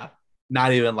 Yeah.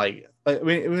 Not even I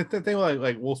mean the thing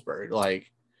like Wolfsburg,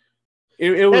 like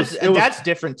that's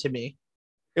different to me.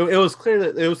 It was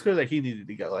clear that he needed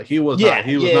to go. Like he was not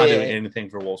doing anything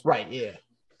for Wolfsburg. Right. Yeah.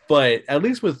 But at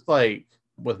least with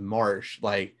Marsch,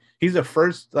 like he's the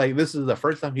first. Like this is the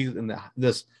first time he's in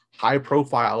this high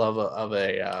profile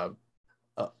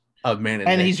of managing.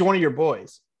 And he's one of your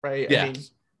boys, right? Yeah. I mean,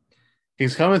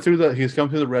 he's come through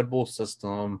the Red Bull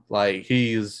system. Like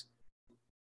he's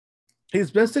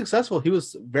been successful. He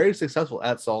was very successful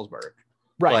at Salzburg.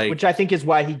 Right, which I think is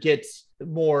why he gets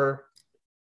more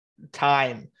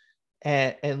time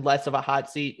and less of a hot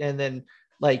seat. And then,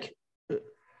 like,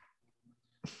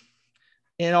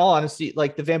 in all honesty,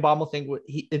 like the Van Bommel thing,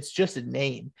 it's just a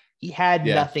name. He had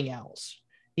nothing else.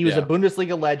 He was a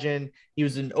Bundesliga legend. He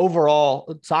was an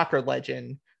overall soccer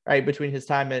legend, right, between his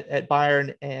time at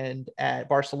Bayern and at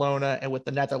Barcelona and with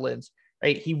the Netherlands,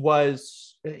 right? He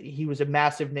was a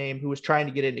massive name who was trying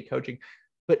to get into coaching.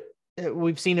 But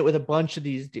we've seen it with a bunch of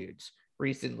these dudes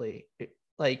recently.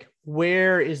 Like,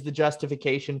 where is the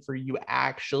justification for you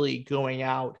actually going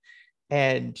out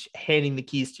and handing the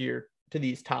keys to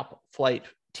these top flight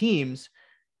teams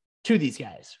to these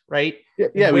guys, right?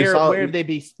 Yeah. Where have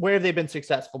they been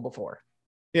successful before?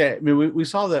 Yeah, I mean, we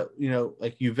saw that,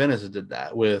 like Juventus did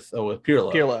that with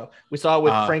Pirlo. Pirlo. We saw it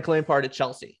with Frank Lampard at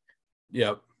Chelsea.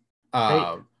 Yep.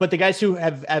 Right? But the guys who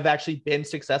have actually been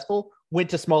successful went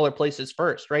to smaller places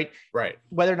first, right? Right.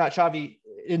 Whether or not Xavi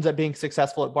ends up being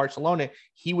successful at Barcelona,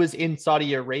 he was in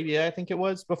Saudi Arabia, I think it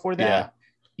was before that. Yeah.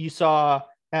 You saw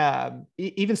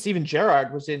even Steven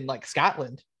Gerrard was in like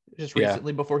Scotland just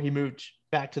recently before he moved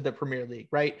back to the Premier League,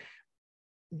 right?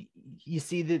 You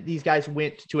see that these guys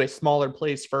went to a smaller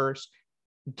place first,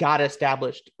 got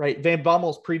established, right? Van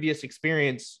Bommel's previous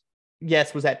experience,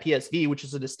 yes, was at PSV, which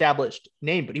is an established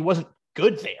name, but he wasn't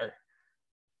good there.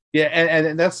 Yeah,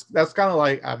 and that's kind of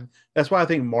like that's why I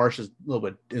think Marsch is a little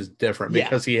bit different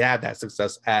because he had that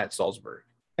success at Salzburg.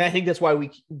 And I think that's why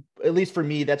at least for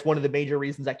me, that's one of the major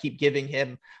reasons I keep giving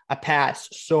him a pass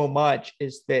so much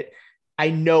is that I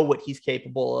know what he's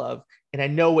capable of, and I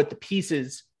know what the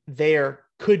pieces there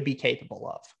could be capable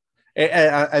of.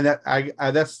 And I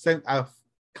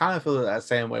kind of feel that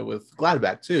same way with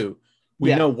Gladbach too.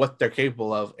 We know what they're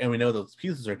capable of, and we know those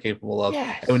pieces are capable of,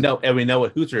 and we know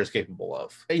what Hütter is capable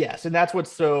of. Yes, and that's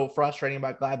what's so frustrating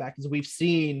about Gladbach is we've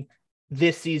seen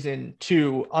this season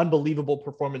 2 unbelievable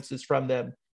performances from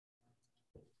them,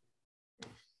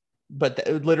 but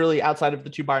literally outside of the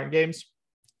 2 Bayern games,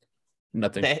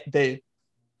 nothing.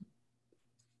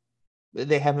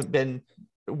 They haven't been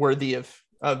worthy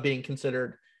of being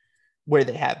considered where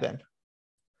they have been.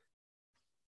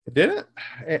 Did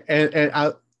it?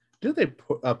 And did they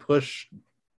push?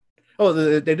 Oh,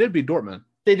 they did beat Dortmund.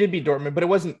 They did beat Dortmund, but it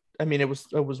wasn't. I mean, it was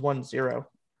 1-0.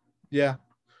 Yeah,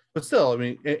 but still, I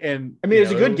mean, and I mean, it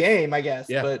was a good game, I guess.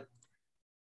 Yeah. But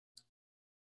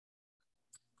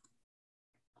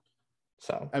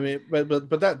so I mean,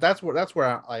 but that's where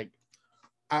I like.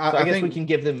 I guess we can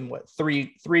give them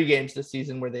three games this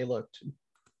season where they looked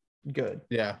good.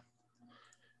 Yeah,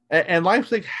 and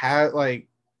Leipzig had like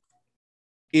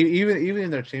even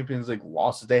in their Champions League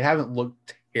losses, they haven't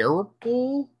looked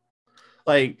terrible.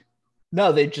 Like,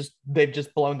 no, they've just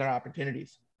blown their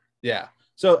opportunities. Yeah.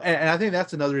 So, and I think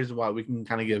that's another reason why we can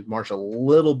kind of give Marsch a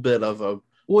little bit of a.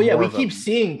 Well, yeah, we keep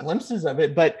seeing glimpses of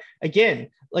it, but again,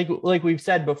 like we've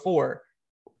said before,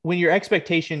 when your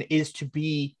expectation is to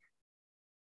be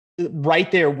right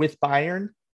there with Bayern,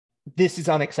 this is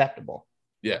unacceptable.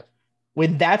 Yeah.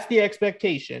 When that's the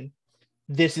expectation,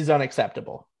 this is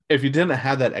unacceptable. If you didn't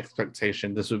have that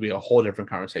expectation, this would be a whole different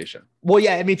conversation. Well,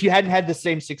 yeah, I mean, if you hadn't had the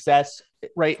same success,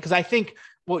 right? Because I think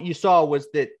what you saw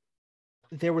was that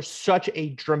there was such a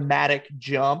dramatic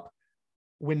jump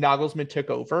when Nagelsmann took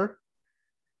over,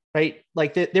 right?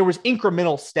 Like there was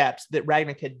incremental steps that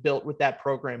Rangnick had built with that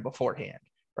program beforehand,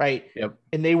 right? Yep.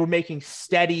 And they were making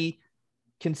steady,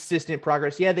 consistent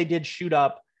progress. Yeah, they did shoot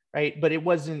up, right? But it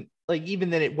wasn't like, even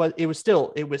then it was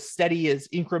steady as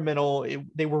incremental.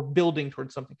 They were building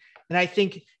towards something. And I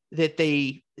think that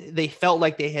they felt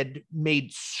like they had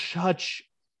made such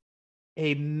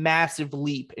a massive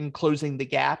leap in closing the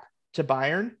gap to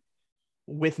Bayern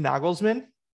with Nagelsmann.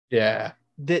 Yeah.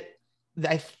 That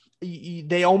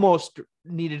they almost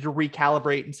needed to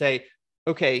recalibrate and say,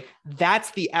 okay,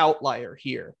 that's the outlier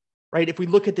here, right? If we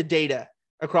look at the data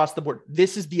across the board,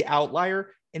 this is the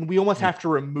outlier. And we almost have to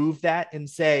remove that and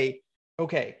say,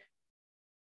 okay,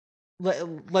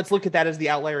 let's look at that as the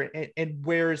outlier, and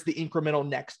where is the incremental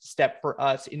next step for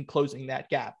us in closing that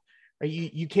gap? Right?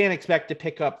 You can't expect to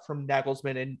pick up from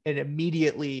Nagelsmann and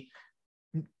immediately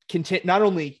not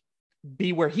only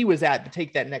be where he was at, but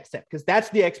take that next step, because that's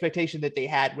the expectation that they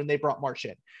had when they brought Marsch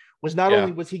in. Was not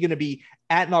only was he going to be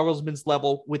at Nagelsmann's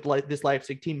level with this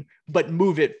Leipzig team, but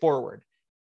move it forward.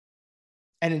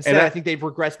 And instead, I think they've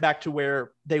regressed back to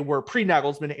where they were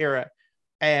pre-Nagelsmann era,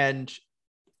 and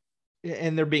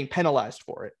they're being penalized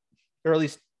for it, or at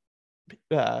least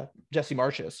Jesse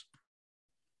Marsch is.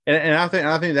 And I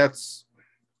think that's,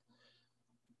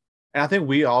 and I think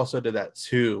we also did that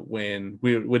too when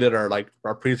we did our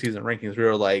preseason rankings. We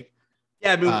were like,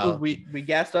 yeah, I mean, we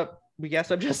gassed up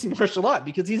Jesse Marsch a lot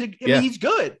because he's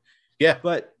good. Yeah,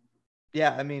 but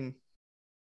yeah, I mean,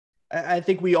 I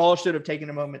think we all should have taken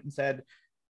a moment and said,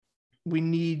 we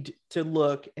need to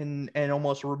look and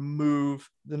almost remove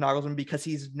the Nagelsmann, because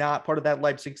he's not part of that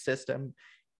Leipzig system,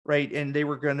 right? And they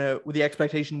were the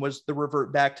expectation was to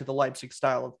revert back to the Leipzig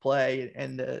style of play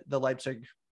and the Leipzig,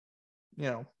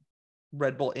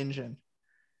 Red Bull engine.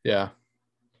 Yeah.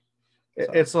 So.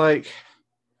 It's like,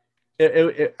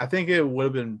 I think it would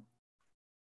have been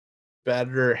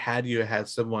better had you had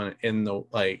someone in the,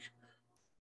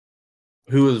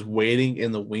 who was waiting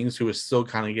in the wings, who was still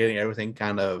kind of getting everything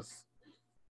kind of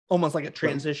almost like a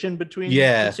transition between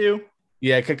the two.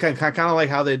 Yeah. Kind of like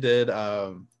how they did,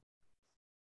 kind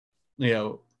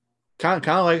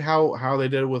of like how they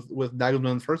did with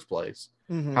Nagelsmann in the first place.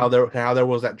 Mm-hmm. How there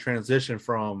was that transition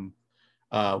from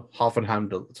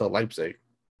Hoffenheim to Leipzig.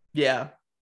 Yeah,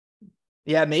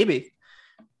 maybe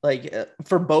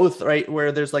for both, right?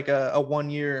 Where there's like a 1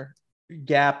 year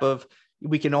gap of,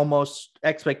 we can almost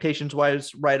expectations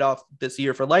wise write off this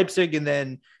year for Leipzig, and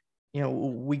then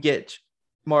we get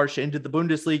Marsch into the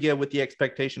Bundesliga with the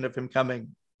expectation of him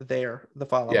coming there the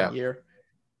following year.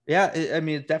 Yeah, I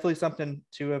mean, it's definitely something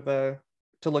to have to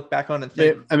look back on and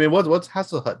think. I mean, what's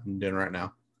Hasenhüttl doing right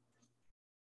now?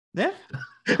 Yeah,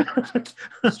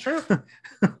 that's true.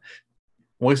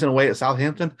 Wasting away at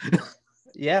Southampton.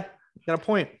 Yeah, got a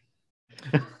point.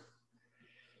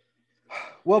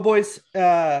 Well, boys,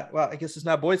 I guess it's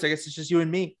not boys. I guess it's just you and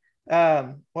me.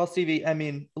 Well, Stevie, I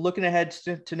mean, looking ahead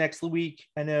to next week,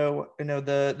 I know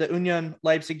the Union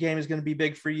Leipzig game is going to be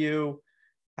big for you.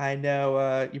 I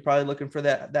know you're probably looking for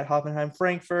that Hoffenheim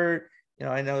Frankfurt.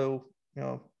 I know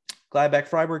Gladbach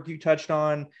Freiburg you touched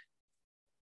on.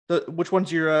 Which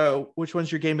one's your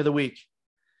game of the week?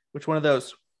 Which one of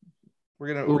those?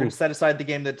 We're gonna set aside the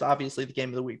game that's obviously the game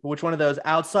of the week, but which one of those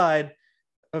outside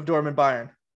of Dortmund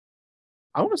Bayern?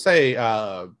 I want to say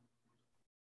I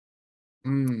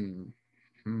kind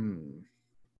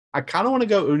of want to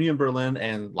go Union Berlin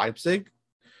and Leipzig,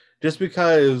 just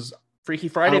because Freaky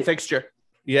Friday fixture.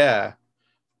 Yeah,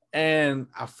 and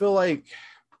I feel like,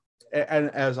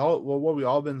 and as what we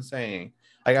all been saying,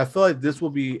 I feel like this will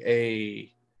be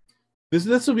a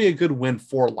good win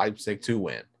for Leipzig to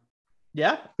win.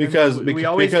 Yeah, because we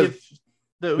always give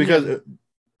the Union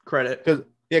credit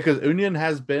because Union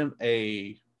has been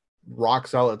a rock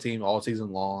solid team all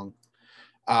season long.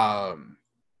 I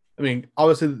mean,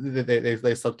 obviously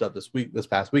they slipped up this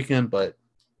past weekend, but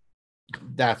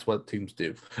that's what teams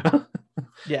do.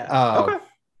 Yeah. Okay.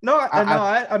 No,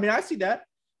 I mean, I see that.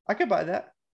 I could buy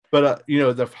that. But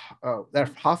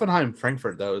that Hoffenheim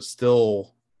Frankfurt though is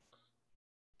still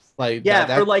like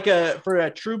for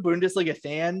a true Bundesliga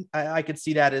fan, I could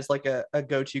see that as like a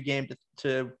go-to game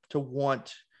to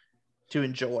want to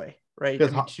enjoy, right? I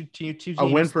mean, two teams. A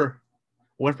win for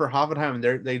Hoffenheim,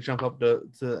 and they jump up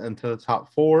into the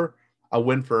top 4. A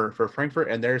win for Frankfurt,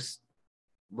 and there's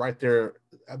right there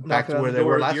back to where they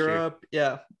were last year.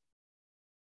 Yeah.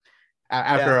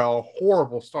 After a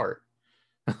horrible start.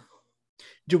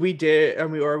 Are we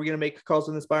going to make calls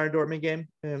in this Bayern Dortmund game?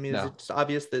 I mean, no. Is it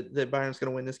obvious that Bayern's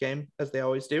going to win this game as they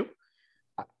always do?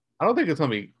 I don't think it's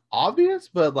going to be obvious,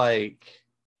 but like,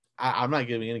 I'm not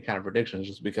giving any kind of predictions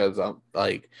just because I'm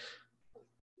like,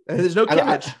 there's no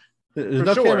Kimmich. There's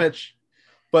no Kimmich,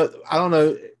 but I don't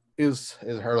know. Is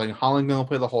Erling Haaland going to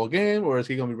play the whole game, or is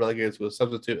he going to be relegated to a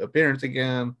substitute appearance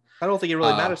again? I don't think it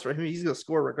really matters for him. He's going to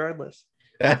score regardless.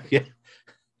 Yeah.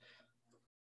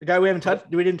 The guy we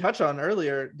didn't touch on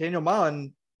earlier, Daniel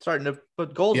Mahlen, starting to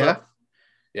put goals up.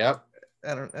 Yep.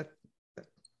 I don't.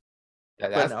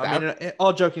 I mean,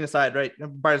 all joking aside, right?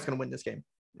 Bayern's going to win this game,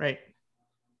 right?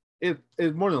 It's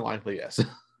more than likely, yes.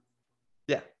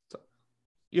 Yeah. So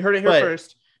you heard it here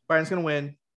first. Bayern's going to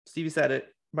win. Stevie said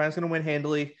it. Bayern's going to win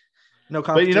handily. No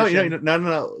competition. But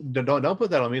no. Don't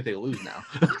put that on me if they lose now.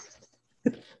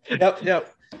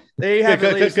 Yep. They have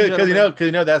because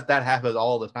that happens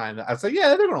all the time. I say,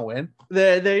 yeah, they're gonna win.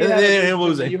 They're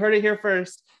losing. You heard it here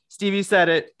first. Stevie said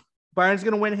it. Bayern's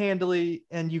gonna win handily,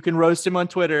 and you can roast him on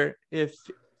Twitter if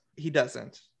he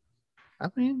doesn't. I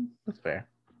mean, that's fair.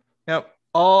 Yep.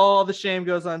 All the shame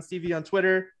goes on Stevie on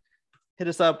Twitter. Hit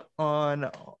us up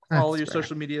on all your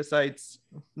social media sites.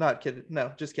 Not kidding.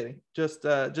 No, just kidding. Just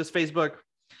Facebook.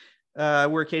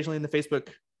 We're occasionally in the Facebook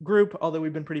group, although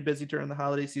we've been pretty busy during the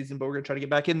holiday season, but we're going to try to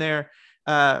get back in there.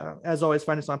 As always,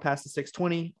 find us on Past the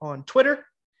 620 on Twitter,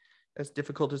 as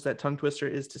difficult as that tongue twister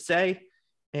is to say.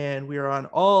 And we are on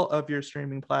all of your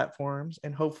streaming platforms,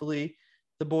 and hopefully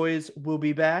the boys will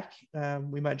be back.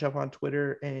 We might jump on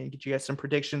Twitter and get you guys some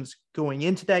predictions going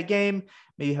into that game.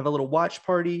 Maybe have a little watch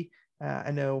party. I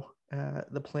know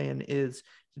the plan is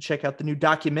to check out the new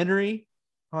documentary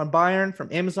on Bayern from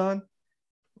Amazon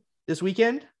this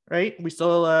weekend. Right? We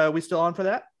still on for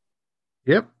that?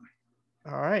 Yep.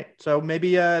 All right. So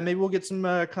maybe we'll get some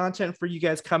content for you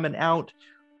guys coming out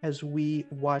as we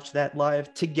watch that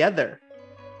live together.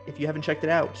 If you haven't checked it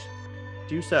out,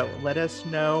 do so. Let us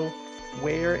know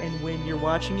where and when you're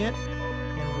watching it,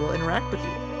 and we'll interact with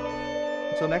you.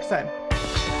 Until next time.